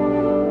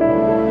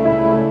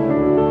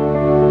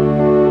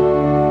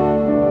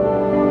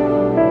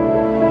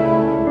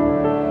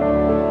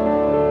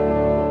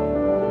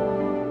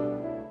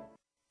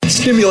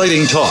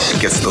 Stimulating talk. It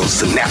gets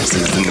those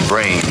synapses in the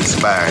brain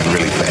firing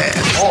really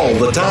fast. All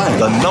the time.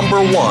 The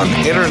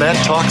 #1 Internet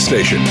talk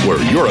station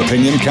where your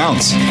opinion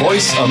counts.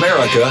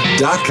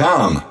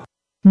 VoiceAmerica.com.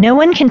 No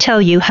one can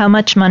tell you how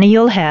much money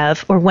you'll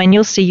have or when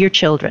you'll see your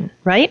children,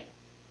 right?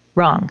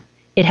 Wrong.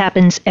 It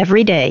happens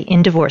every day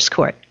in divorce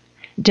court.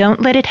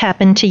 Don't let it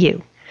happen to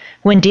you.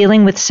 When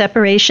dealing with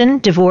separation,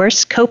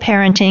 divorce,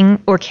 co-parenting,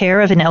 or care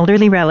of an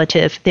elderly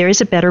relative, there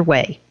is a better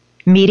way.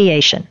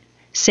 Mediation.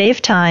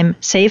 Save time,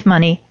 save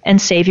money,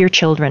 and save your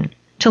children.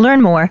 To learn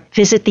more,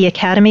 visit the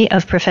Academy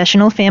of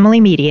Professional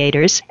Family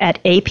Mediators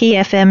at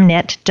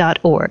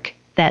apfmnet.org.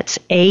 That's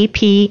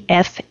apfmnet.org.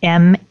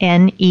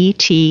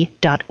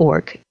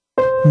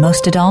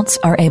 Most adults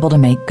are able to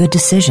make good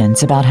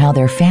decisions about how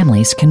their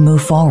families can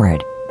move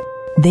forward.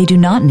 They do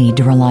not need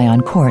to rely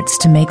on courts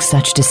to make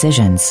such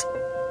decisions.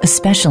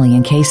 Especially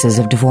in cases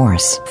of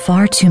divorce,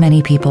 far too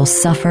many people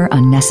suffer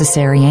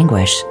unnecessary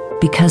anguish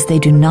because they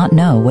do not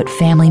know what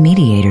family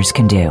mediators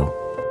can do.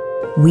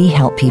 We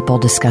help people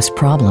discuss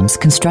problems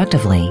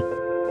constructively.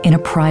 In a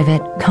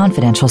private,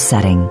 confidential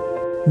setting,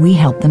 we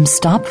help them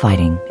stop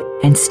fighting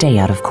and stay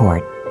out of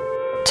court.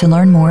 To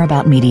learn more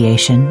about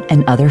mediation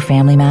and other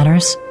family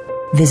matters,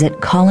 visit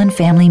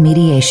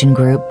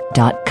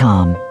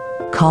CollinFamilyMediationGroup.com.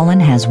 Collin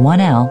has one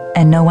L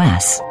and no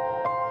S.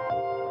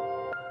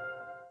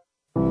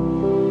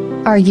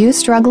 Are you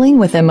struggling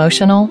with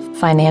emotional,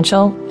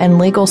 financial, and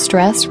legal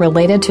stress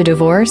related to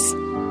divorce?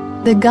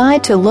 The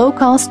Guide to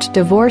Low-Cost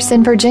Divorce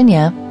in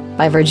Virginia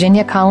by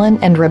Virginia Collin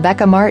and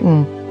Rebecca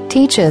Martin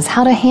teaches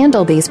how to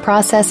handle these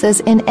processes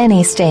in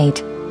any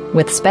state,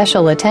 with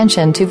special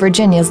attention to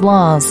Virginia's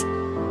laws.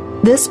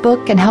 This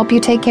book can help you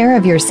take care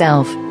of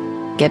yourself,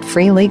 get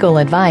free legal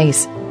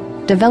advice,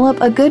 develop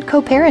a good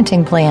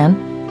co-parenting plan,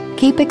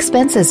 keep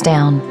expenses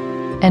down,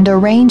 and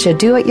arrange a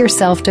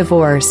do-it-yourself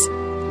divorce.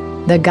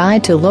 The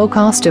Guide to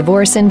Low-Cost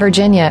Divorce in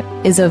Virginia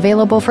is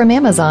available from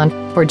Amazon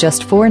for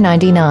just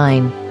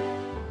 $4.99.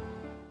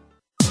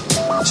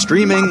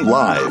 Streaming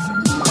live.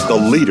 The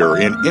leader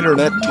in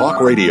Internet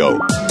talk radio.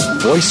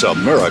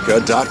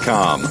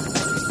 VoiceAmerica.com.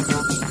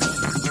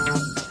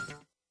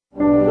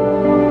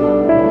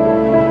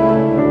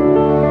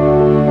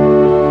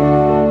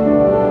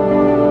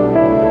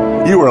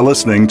 You are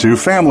listening to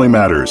Family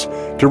Matters.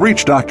 To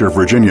reach Dr.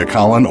 Virginia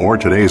Collin or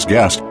today's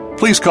guest,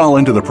 please call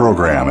into the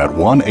program at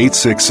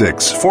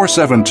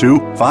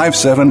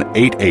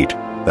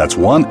 1-866-472-5788. That's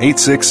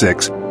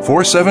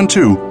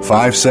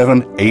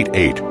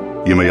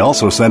 1-866-472-5788. You may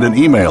also send an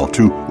email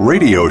to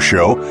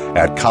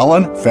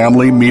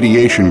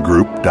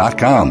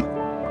radioshow@CollinFamilyMediationGroup.com.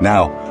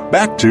 Now,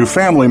 back to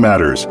Family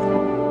Matters.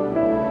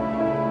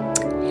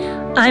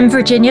 I'm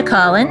Virginia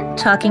Collin,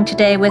 talking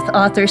today with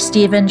author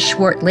Stephen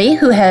Schwertley,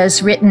 who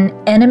has written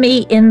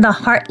Enemy in the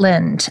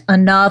Heartland, a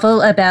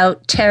novel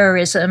about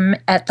terrorism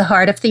at the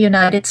heart of the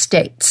United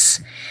States.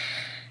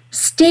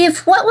 Steve,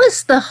 what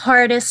was the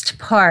hardest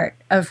part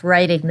of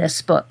writing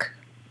this book?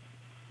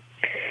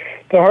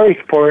 The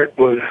hardest part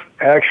was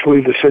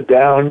actually to sit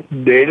down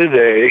day to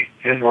day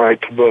and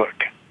write the book.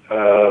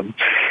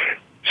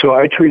 So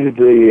I treated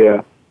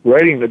the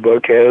writing the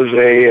book as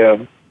a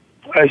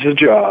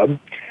job,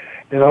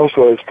 and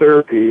also as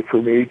therapy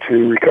for me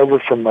to recover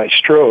from my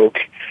stroke,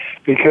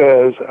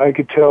 because I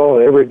could tell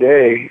every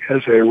day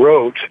as I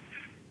wrote,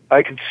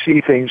 I could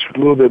see things a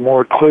little bit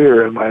more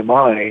clear in my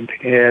mind.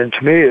 And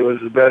to me, it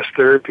was the best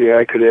therapy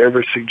I could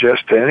ever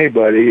suggest to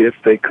anybody if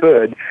they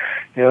could,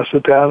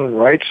 sit down and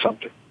write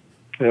something.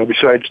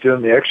 besides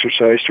doing the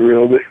exercise to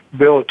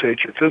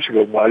rehabilitate your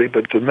physical body,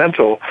 but the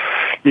mental,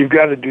 you've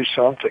got to do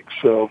something.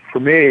 So for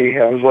me,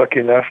 I was lucky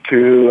enough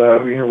to,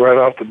 right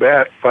off the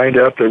bat, find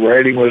out that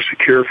writing was the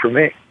cure for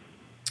me.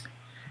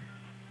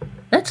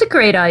 That's a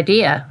great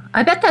idea.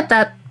 I bet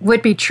that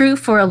would be true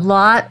for a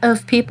lot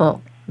of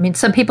people. I mean,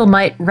 some people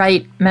might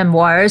write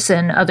memoirs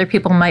and other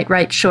people might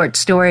write short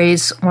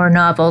stories or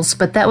novels,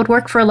 but that would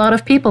work for a lot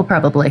of people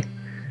probably.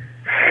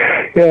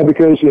 Yeah,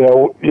 because,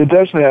 it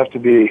doesn't have to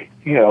be,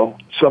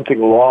 something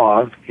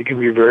long. It can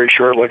be very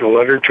short, like a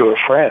letter to a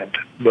friend.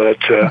 But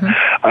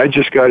I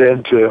just got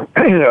into,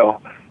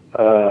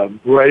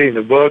 writing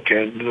the book,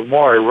 and the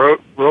more I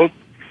wrote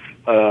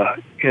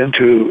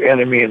into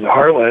Enemy in the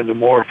Heartland, the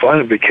more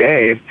fun it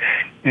became.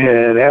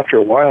 And after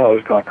a while, I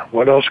was going,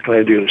 what else can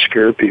I do to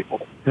scare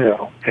people?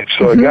 And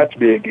so it got to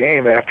be a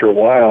game after a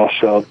while.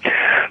 So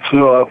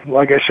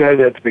like I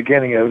said at the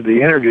beginning of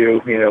the interview,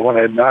 when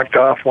I knocked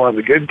off one of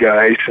the good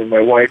guys and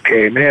my wife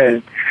came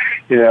in,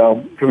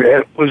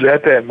 it was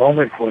at that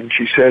moment when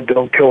she said,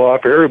 don't kill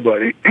off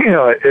everybody.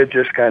 It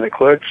just kind of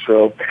clicked.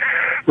 So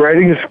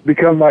writing has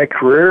become my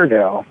career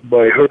now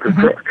by hook or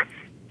crook.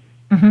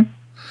 Mm-hmm.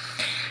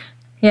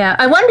 Yeah,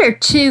 I wonder,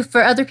 too,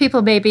 for other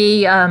people,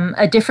 maybe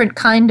a different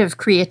kind of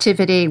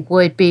creativity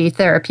would be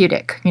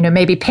therapeutic,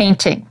 maybe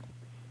painting.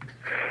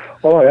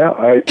 Oh,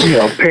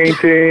 yeah,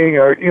 painting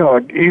or,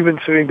 even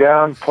sitting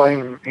down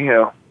playing,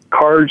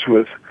 cards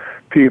with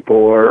people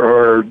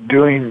or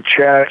doing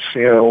chats,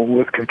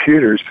 with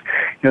computers,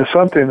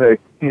 something that,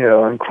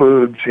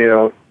 includes,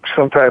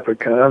 some type of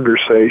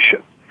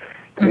conversation.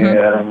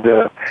 And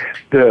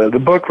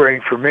the book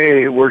writing for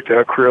me worked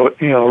out,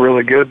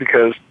 really good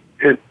because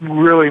it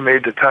really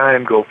made the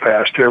time go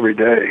fast every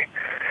day.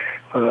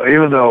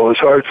 Even though it was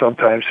hard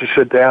sometimes to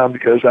sit down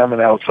because I'm an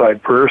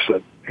outside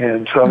person.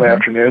 And some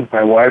afternoons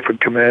my wife would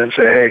come in and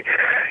say, hey,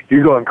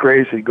 you're going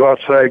crazy. Go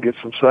outside, get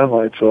some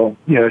sunlight. So,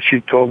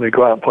 she told me to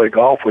go out and play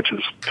golf, which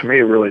is, to me,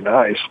 really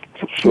nice.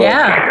 So,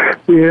 yeah.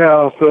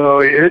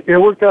 So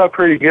it worked out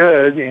pretty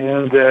good.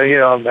 And,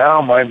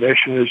 now my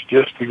mission is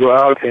just to go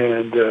out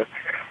and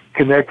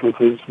connect with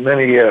as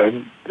many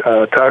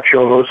talk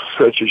show hosts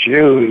such as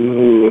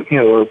you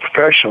who are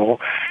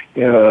professional,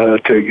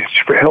 to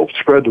help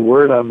spread the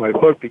word on my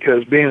book,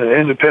 because being an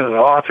independent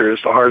author is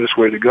the hardest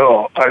way to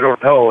go. I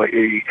don't know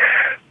a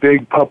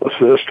big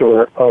publicist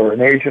or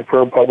an agent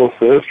for a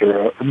publicist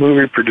or a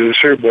movie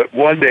producer, but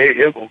one day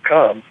it will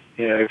come,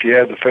 if you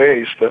have the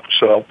faith.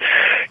 So,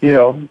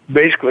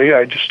 basically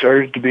I just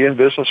started to be in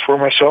business for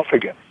myself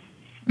again.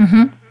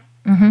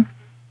 Mm-hmm. Mm-hmm.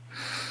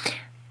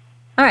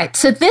 All right,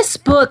 so this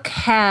book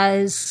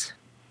has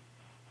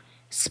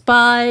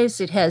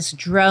spies, it has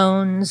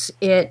drones,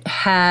 it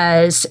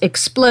has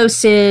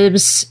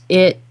explosives,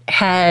 it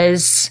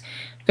has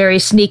very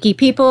sneaky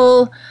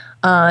people,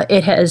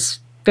 it has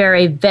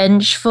very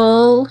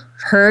vengeful,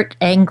 hurt,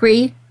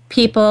 angry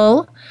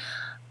people.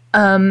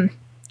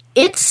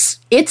 It's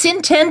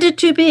intended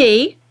to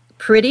be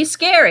pretty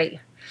scary.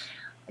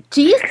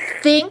 Do you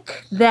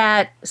think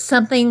that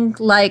something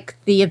like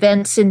the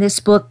events in this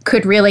book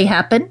could really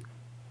happen?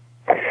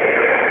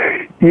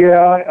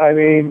 Yeah, I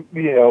mean,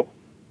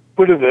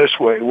 put it this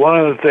way. One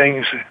of the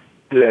things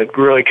that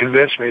really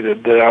convinced me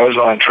that I was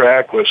on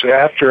track was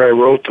after I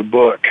wrote the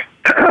book.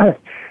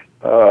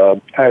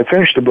 I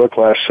finished the book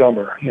last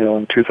summer,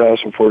 in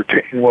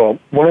 2014. Well,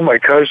 one of my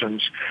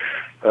cousins,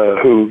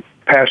 who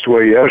passed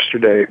away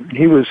yesterday,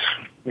 he was,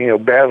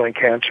 battling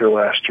cancer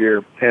last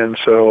year. And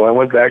so I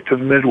went back to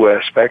the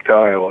Midwest, back to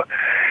Iowa.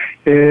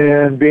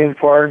 And being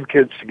farm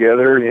kids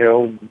together,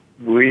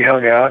 we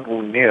hung out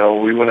and,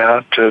 we went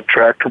out to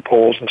tractor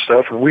pulls and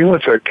stuff, and we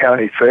went to a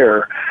county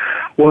fair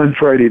one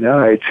Friday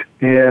night,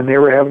 and they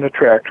were having a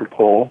tractor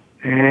pull,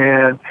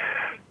 and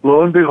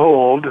lo and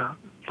behold,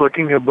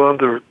 looking above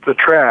the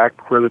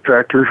track where the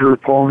tractors were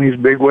pulling these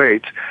big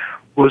weights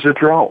was a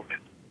drone.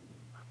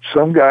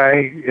 Some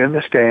guy in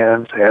the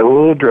stands had a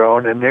little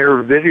drone, and they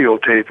were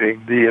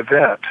videotaping the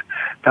event.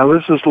 Now,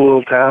 this is a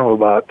little town of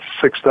about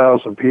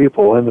 6,000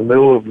 people in the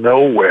middle of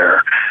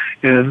nowhere,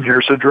 and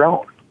there's a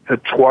drone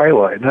at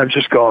twilight. And I'm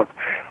just going,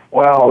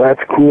 wow,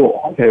 that's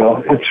cool.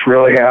 It's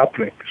really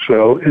happening.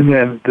 So, and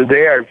then the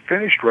day I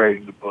finished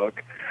writing the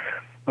book,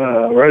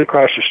 right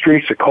across the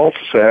street's a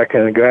cul-de-sac,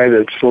 and a guy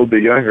that's a little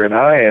bit younger than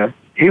I am,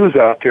 he was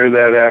out there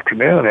that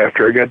afternoon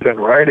after I got done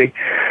writing,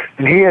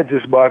 and he had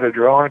just bought a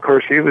drone. Of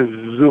course, he was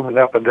zooming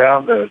up and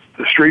down the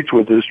streets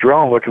with his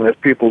drone, looking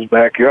at people's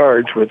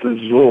backyards with his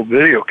little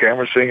video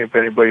camera, seeing if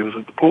anybody was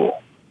at the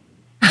pool.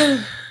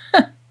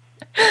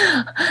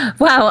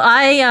 Wow,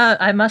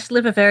 I must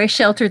live a very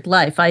sheltered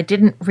life. I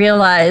didn't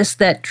realize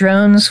that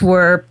drones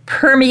were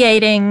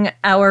permeating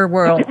our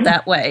world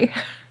that way.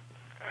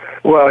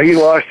 Well, he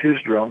lost his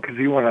drone because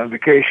he went on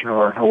vacation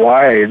over in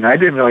Hawaii, and I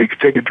didn't know he could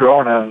take a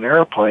drone on an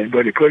airplane,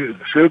 but he put it in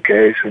a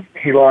suitcase, and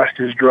he lost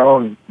his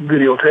drone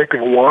videotaping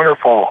a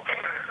waterfall.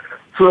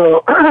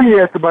 So he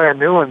has to buy a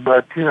new one,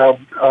 but,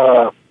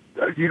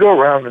 you go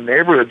around the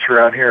neighborhoods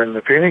around here in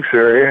the Phoenix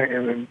area,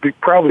 and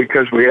probably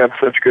because we have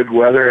such good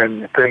weather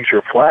and things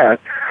are flat,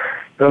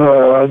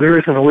 There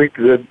isn't a week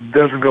that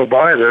doesn't go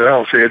by that I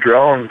don't see a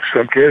drone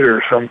some kid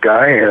or some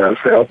guy has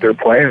out there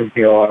playing,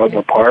 out in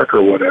the park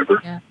or whatever.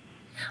 Yeah.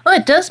 Well,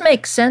 it does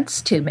make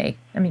sense to me.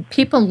 I mean,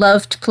 people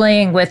loved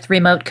playing with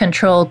remote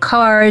control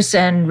cars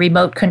and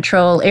remote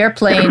control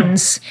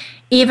airplanes,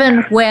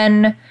 even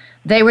when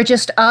they were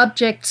just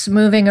objects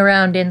moving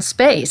around in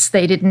space.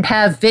 They didn't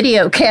have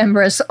video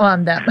cameras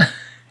on them.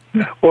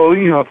 Well,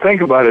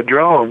 think about it.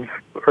 Drones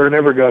are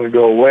never going to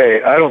go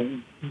away. I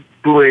don't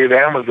believe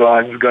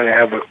Amazon is going to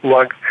have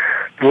luck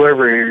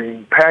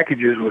delivering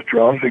packages with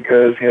drones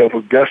because, if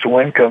a gust of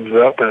wind comes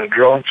up and a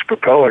drone's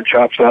propeller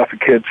chops off a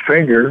kid's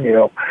finger,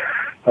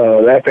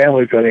 that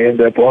family's going to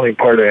end up owning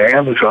part of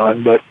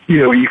Amazon. But,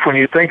 when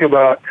you think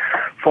about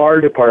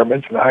fire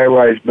departments and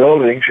high-rise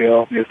buildings,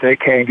 if they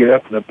can't get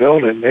up in the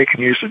building, they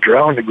can use the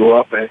drone to go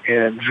up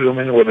and zoom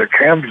in with their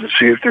cameras to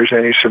see if there's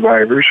any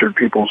survivors or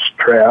people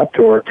trapped.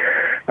 Or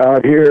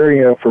out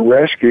here, for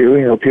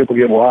rescue, people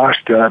get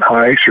lost on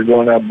hikes or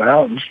going up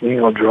mountains.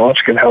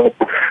 Drones can help.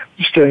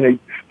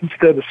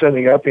 Instead of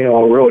sending up,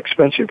 a real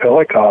expensive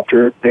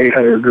helicopter at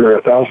 $800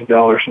 or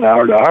 $1,000 an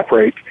hour to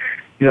operate,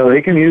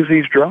 they can use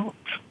these drones.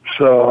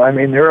 So,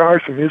 there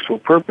are some useful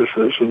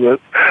purposes. But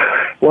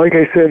like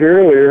I said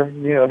earlier,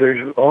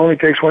 there's only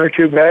takes one or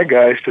two bad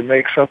guys to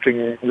make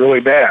something really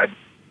bad.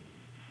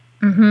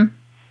 Mm-hmm.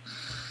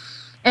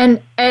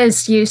 And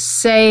as you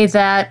say,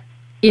 that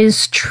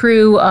is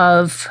true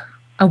of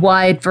a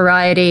wide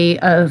variety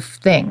of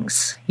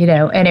things.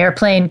 An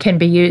airplane can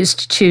be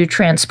used to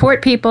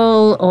transport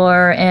people,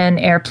 or an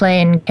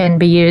airplane can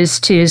be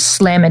used to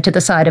slam into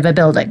the side of a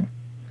building.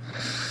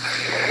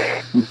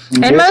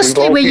 And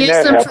mostly we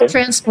use them for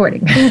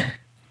transporting.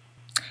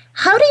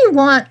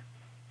 What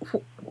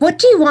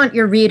do you want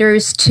your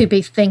readers to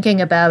be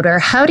thinking about, or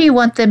how do you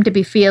want them to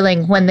be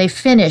feeling when they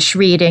finish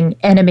reading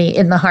Enemy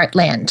in the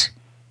Heartland?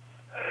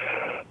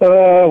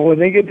 When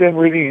they get done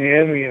reading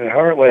Enemy in the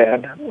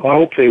Heartland, I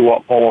hope they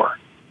want more.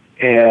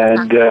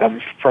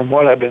 And from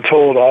what I've been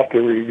told off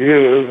the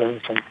reviews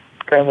and some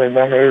family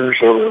members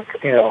or,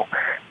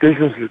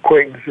 business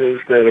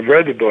acquaintances that have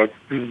read the book,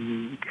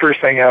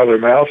 first thing out of their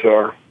mouths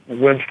are,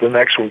 when's the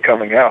next one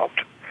coming out?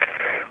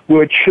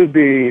 Which should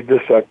be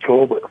this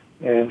October.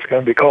 And it's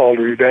going to be called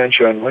Revenge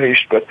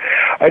Unleashed. But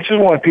I just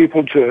want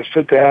people to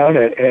sit down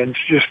and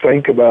just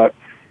think about,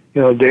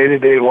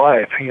 day-to-day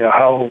life,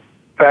 how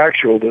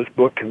factual this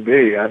book can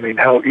be.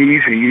 How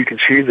easy you can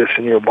see this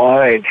in your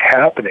mind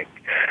happening.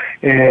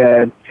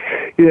 And,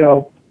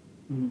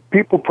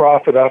 people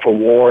profit off of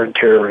war and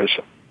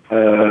terrorism.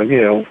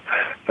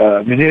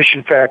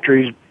 Munition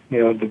factories,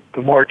 the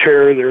more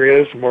terror there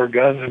is, the more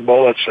guns and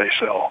bullets they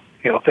sell,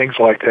 things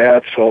like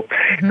that. So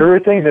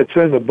everything that's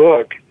in the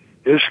book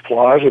is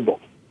plausible.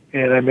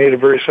 And I made it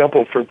very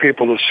simple for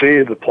people to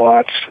see the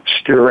plots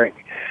stirring.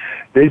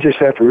 They just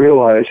have to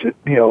realize that,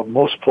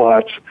 most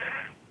plots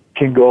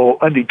can go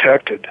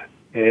undetected.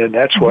 And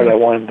that's what I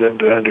wanted them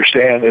to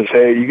understand is,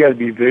 hey, you got to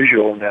be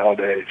visual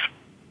nowadays.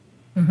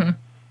 Mm-hmm.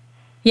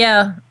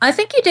 Yeah, I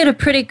think you did a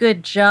pretty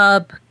good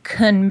job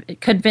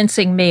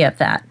convincing me of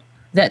that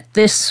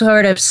this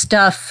sort of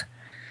stuff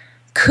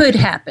could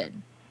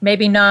happen.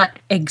 Maybe not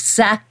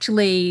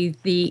exactly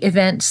the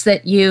events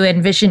that you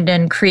envisioned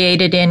and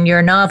created in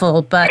your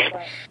novel, but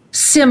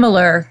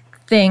similar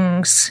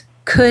things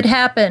could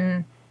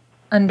happen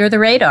under the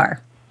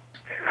radar.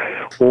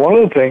 Well, one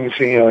of the things,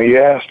 you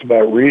asked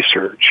about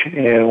research,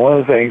 and one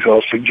of the things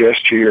I'll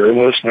suggest to your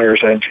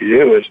listeners and to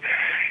you is,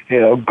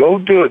 go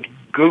do a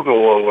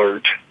Google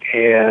alert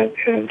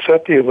and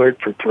set the alert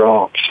for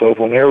drones. So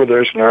whenever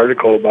there's an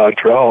article about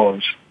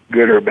drones,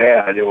 good or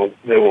bad, it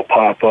will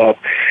pop up.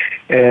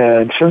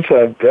 And since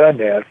I've done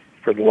that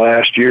for the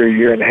last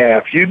year and a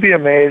half, you'd be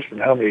amazed at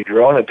how many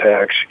drone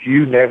attacks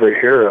you never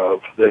hear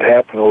of that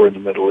happen over in the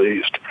Middle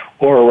East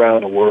or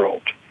around the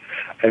world.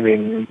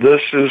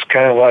 This is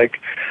kind of like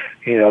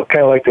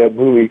that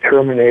movie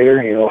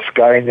Terminator,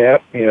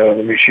 Skynet,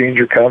 the machines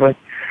are coming.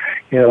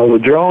 The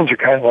drones are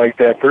kind of like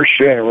that first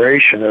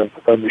generation of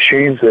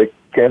machines that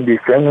can be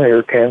friendly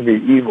or can be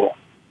evil.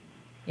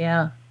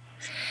 Yeah.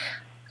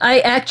 I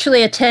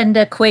actually attend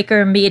a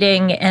Quaker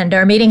meeting, and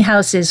our meeting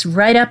house is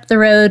right up the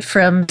road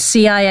from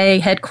CIA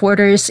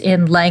headquarters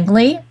in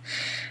Langley.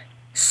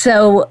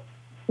 So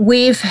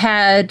we've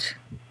had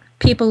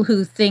people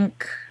who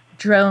think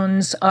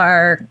drones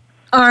are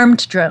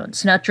armed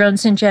drones, not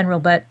drones in general,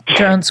 but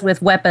drones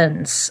with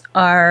weapons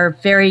are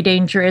very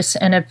dangerous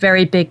and a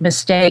very big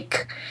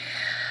mistake.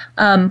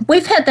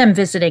 We've had them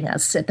visiting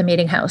us at the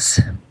meeting house.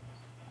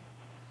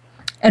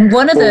 And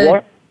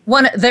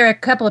there are a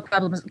couple of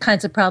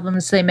kinds of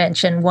problems they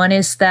mention. One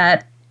is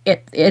that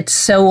it's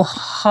so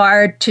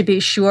hard to be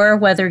sure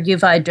whether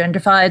you've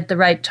identified the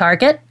right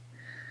target.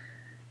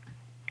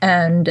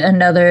 And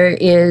another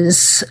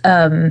is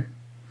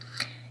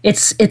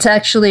it's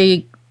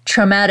actually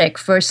traumatic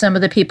for some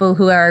of the people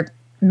who are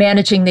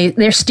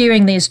they're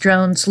steering these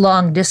drones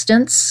long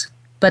distance,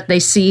 but they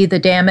see the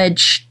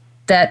damage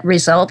that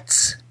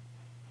results,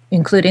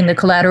 including the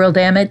collateral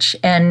damage,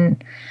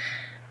 and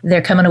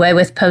they're coming away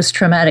with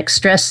post-traumatic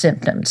stress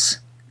symptoms.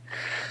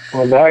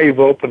 Well, now you've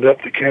opened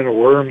up the can of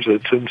worms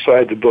that's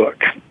inside the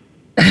book.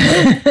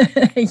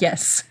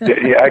 Yes.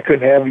 Yeah, I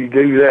couldn't have you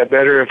do that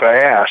better if I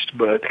asked.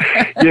 But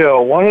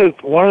one of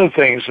the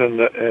things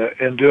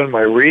in doing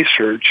my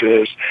research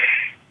is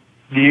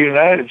the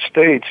United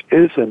States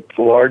isn't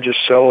the largest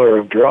seller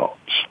of drones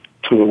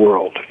to the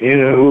world. You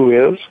know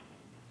who is?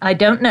 I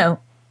don't know.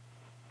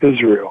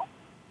 Israel.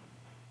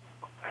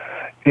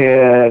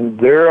 And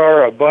there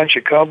are a bunch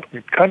of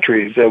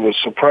countries that would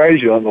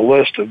surprise you on the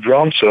list of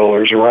drone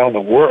sellers around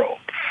the world.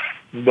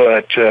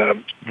 But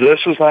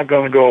this is not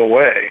going to go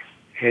away.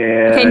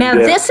 And, okay, now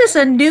this is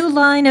a new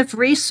line of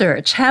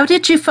research. How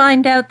did you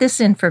find out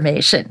this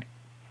information?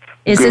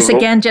 Is Google. This,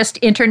 again, just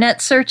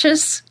internet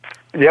searches?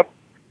 Yep.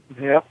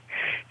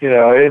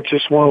 It's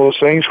just one of those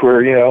things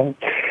where, you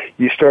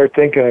start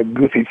thinking of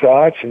goofy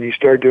thoughts and you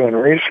start doing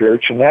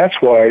research. And that's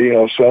why,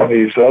 some of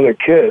these other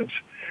kids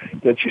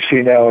that you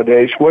see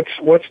nowadays,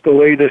 what's the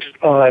latest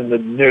on the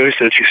news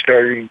that you're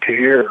starting to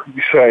hear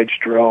besides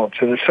drones?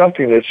 And it's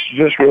something that's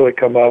just really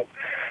come up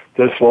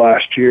this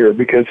last year,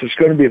 because it's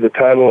going to be the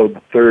title of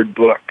the third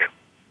book.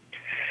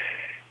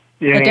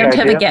 I don't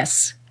have a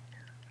guess.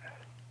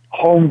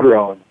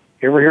 Homegrown.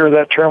 You ever hear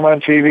that term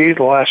on TV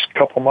the last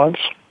couple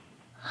months?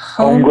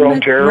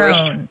 Homegrown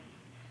terrorist.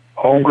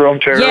 Homegrown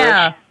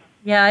terrorist.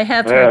 Yeah, I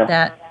have heard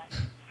that.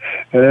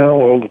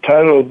 Well, the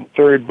title of the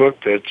third book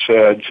that's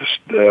just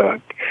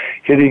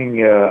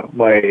hitting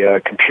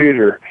my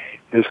computer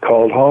is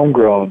called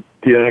Homegrown,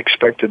 The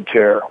Unexpected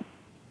Terror.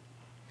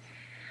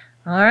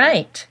 All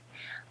right.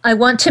 I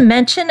want to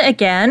mention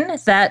again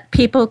that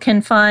people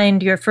can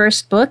find your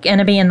first book,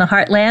 Enemy in the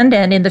Heartland,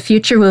 and in the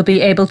future we'll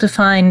be able to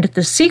find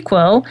the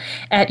sequel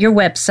at your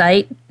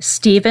website,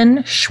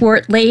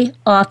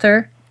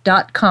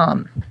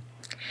 StephenSchwertleyAuthor.com.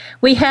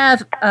 We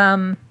have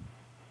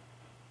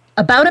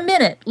about a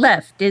minute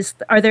left.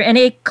 Are there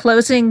any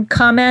closing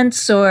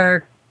comments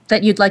or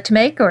that you'd like to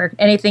make, or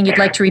anything you'd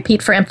like to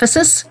repeat for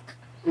emphasis?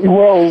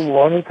 Well,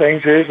 one of the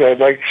things is I'd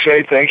like to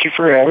say thank you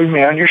for having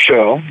me on your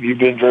show. You've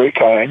been very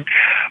kind.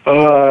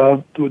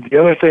 The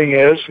other thing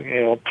is,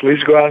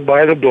 please go out and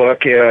buy the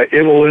book.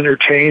 It will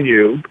entertain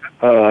you.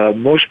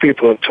 Most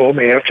people have told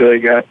me after they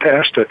got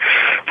past the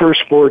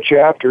first 4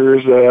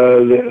 chapters,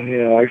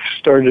 I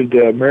started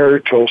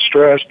marital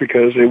stress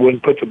because they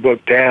wouldn't put the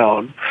book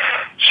down.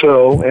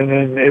 So, and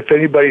then if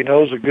anybody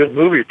knows a good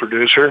movie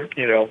producer,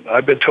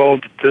 I've been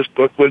told that this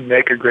book would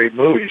make a great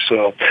movie.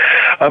 So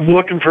I'm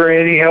looking for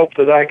any help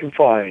that I can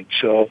find.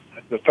 So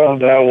I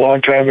found out a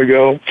long time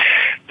ago,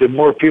 the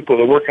more people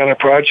that work on a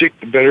project,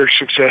 the better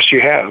success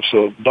you have.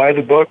 So buy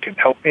the book and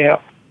help me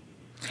out.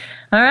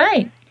 All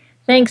right.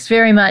 Thanks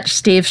very much,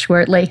 Steve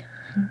Schwertley.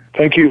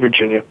 Thank you,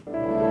 Virginia.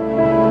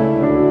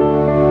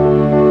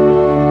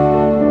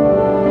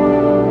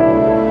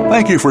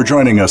 Thank you for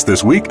joining us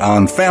this week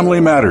on Family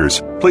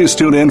Matters. Please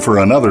tune in for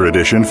another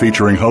edition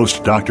featuring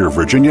host Dr.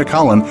 Virginia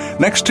Collin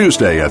next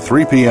Tuesday at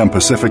 3 p.m.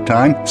 Pacific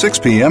Time, 6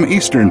 p.m.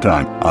 Eastern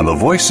Time on the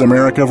Voice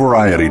America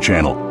Variety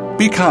Channel.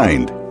 Be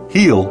kind,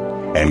 heal,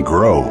 and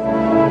grow.